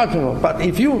consumption, but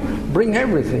if you bring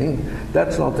everything,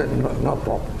 that's not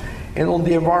proper. And on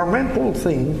the environmental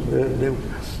thing,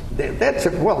 that's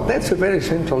a very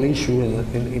central issue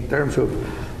in terms of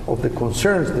the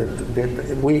concerns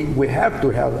that we have to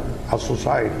have as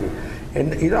society.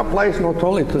 And it applies not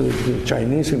only to the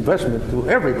Chinese investment, to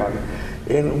everybody.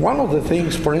 And one of the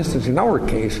things, for instance, in our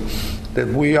case, that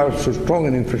we are so strong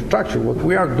in infrastructure, what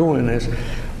we are doing is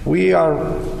we are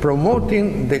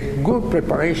promoting the good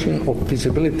preparation of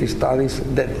feasibility studies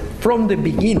that from the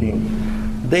beginning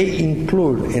they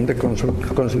include in the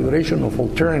consideration of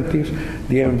alternatives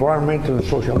the environmental and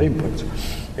social inputs.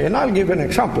 And I'll give an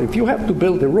example. If you have to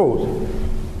build a road,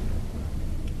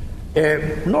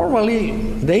 normally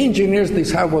the engineers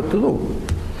decide what to do.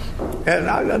 And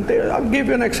I'll give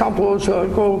you an example also.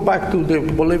 I'll go back to the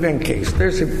Bolivian case.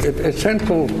 There's a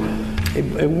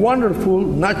wonderful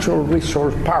natural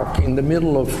resource park in the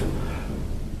middle of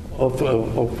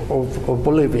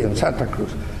Bolivia, in Santa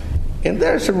Cruz. And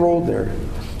there's a road there.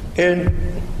 And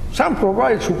some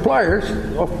private suppliers,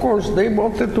 of course, they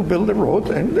wanted to build a road,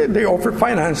 and they offered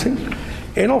financing.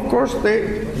 And of course,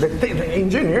 the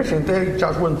engineers, and they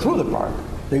just went through the park.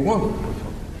 They wanted to.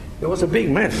 It was a big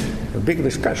mess, a big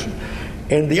discussion.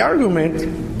 And the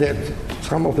argument that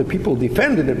some of the people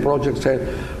defending the project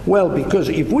said, well, because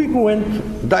if we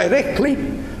went directly,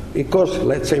 it costs,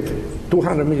 let's say,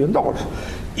 $200 million.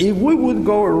 If we would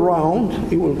go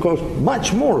around, it would cost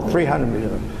much more, $300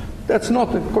 million. That's not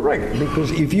correct,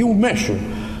 because if you measure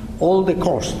all the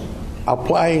costs,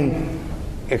 applying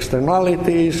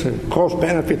externalities,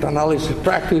 cost-benefit analysis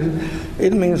practice,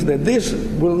 it means that this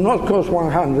will not cost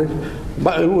 100,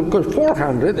 but it will cost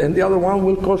 400, and the other one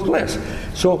will cost less.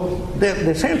 So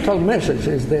the central message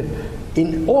is that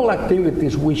in all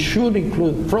activities we should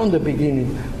include from the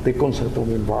beginning the concept of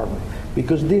environment,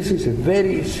 because this is a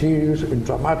very serious and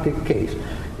dramatic case.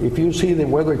 If you see the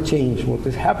weather change, what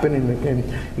is happening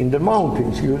in the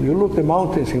mountains, you look at the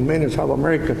mountains in many South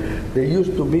America, they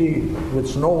used to be with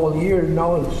snow all year,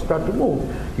 now it start to move.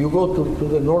 You go to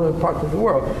the northern part of the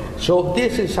world. So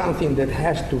this is something that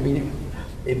has to be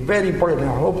very important.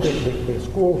 I hope that the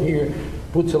school here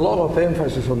puts a lot of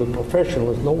emphasis on the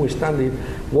professionals, notwithstanding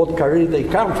what career they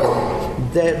come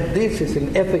from, that this is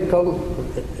an ethical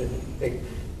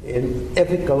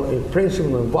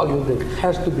principle and value that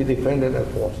has to be defended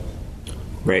at cost.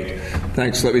 Great.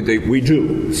 Thanks. We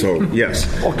do. So, yes.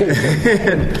 Okay.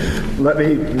 And let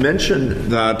me mention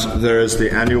that there is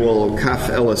the annual CAF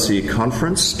LSE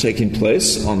conference taking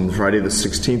place on Friday the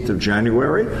 16th of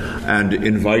January, and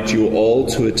invite you all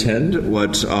to attend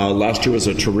what last year was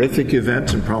a terrific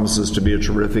event and promises to be a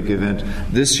terrific event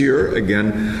this year.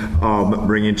 Again,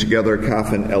 bringing together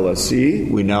CAF and LSE.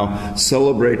 We now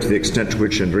celebrate the extent to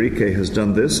which Enrique has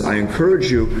done this. I encourage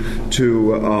you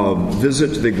to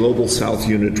visit the Global South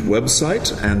Unit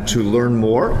website and to learn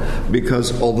more,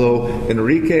 because although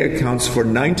Enrique accounts for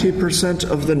 90%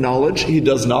 of the knowledge, he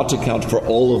does not account for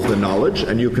all of the knowledge,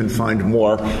 and you can find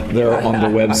more there on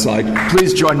the website.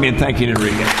 Please join me in thanking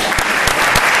Enrique.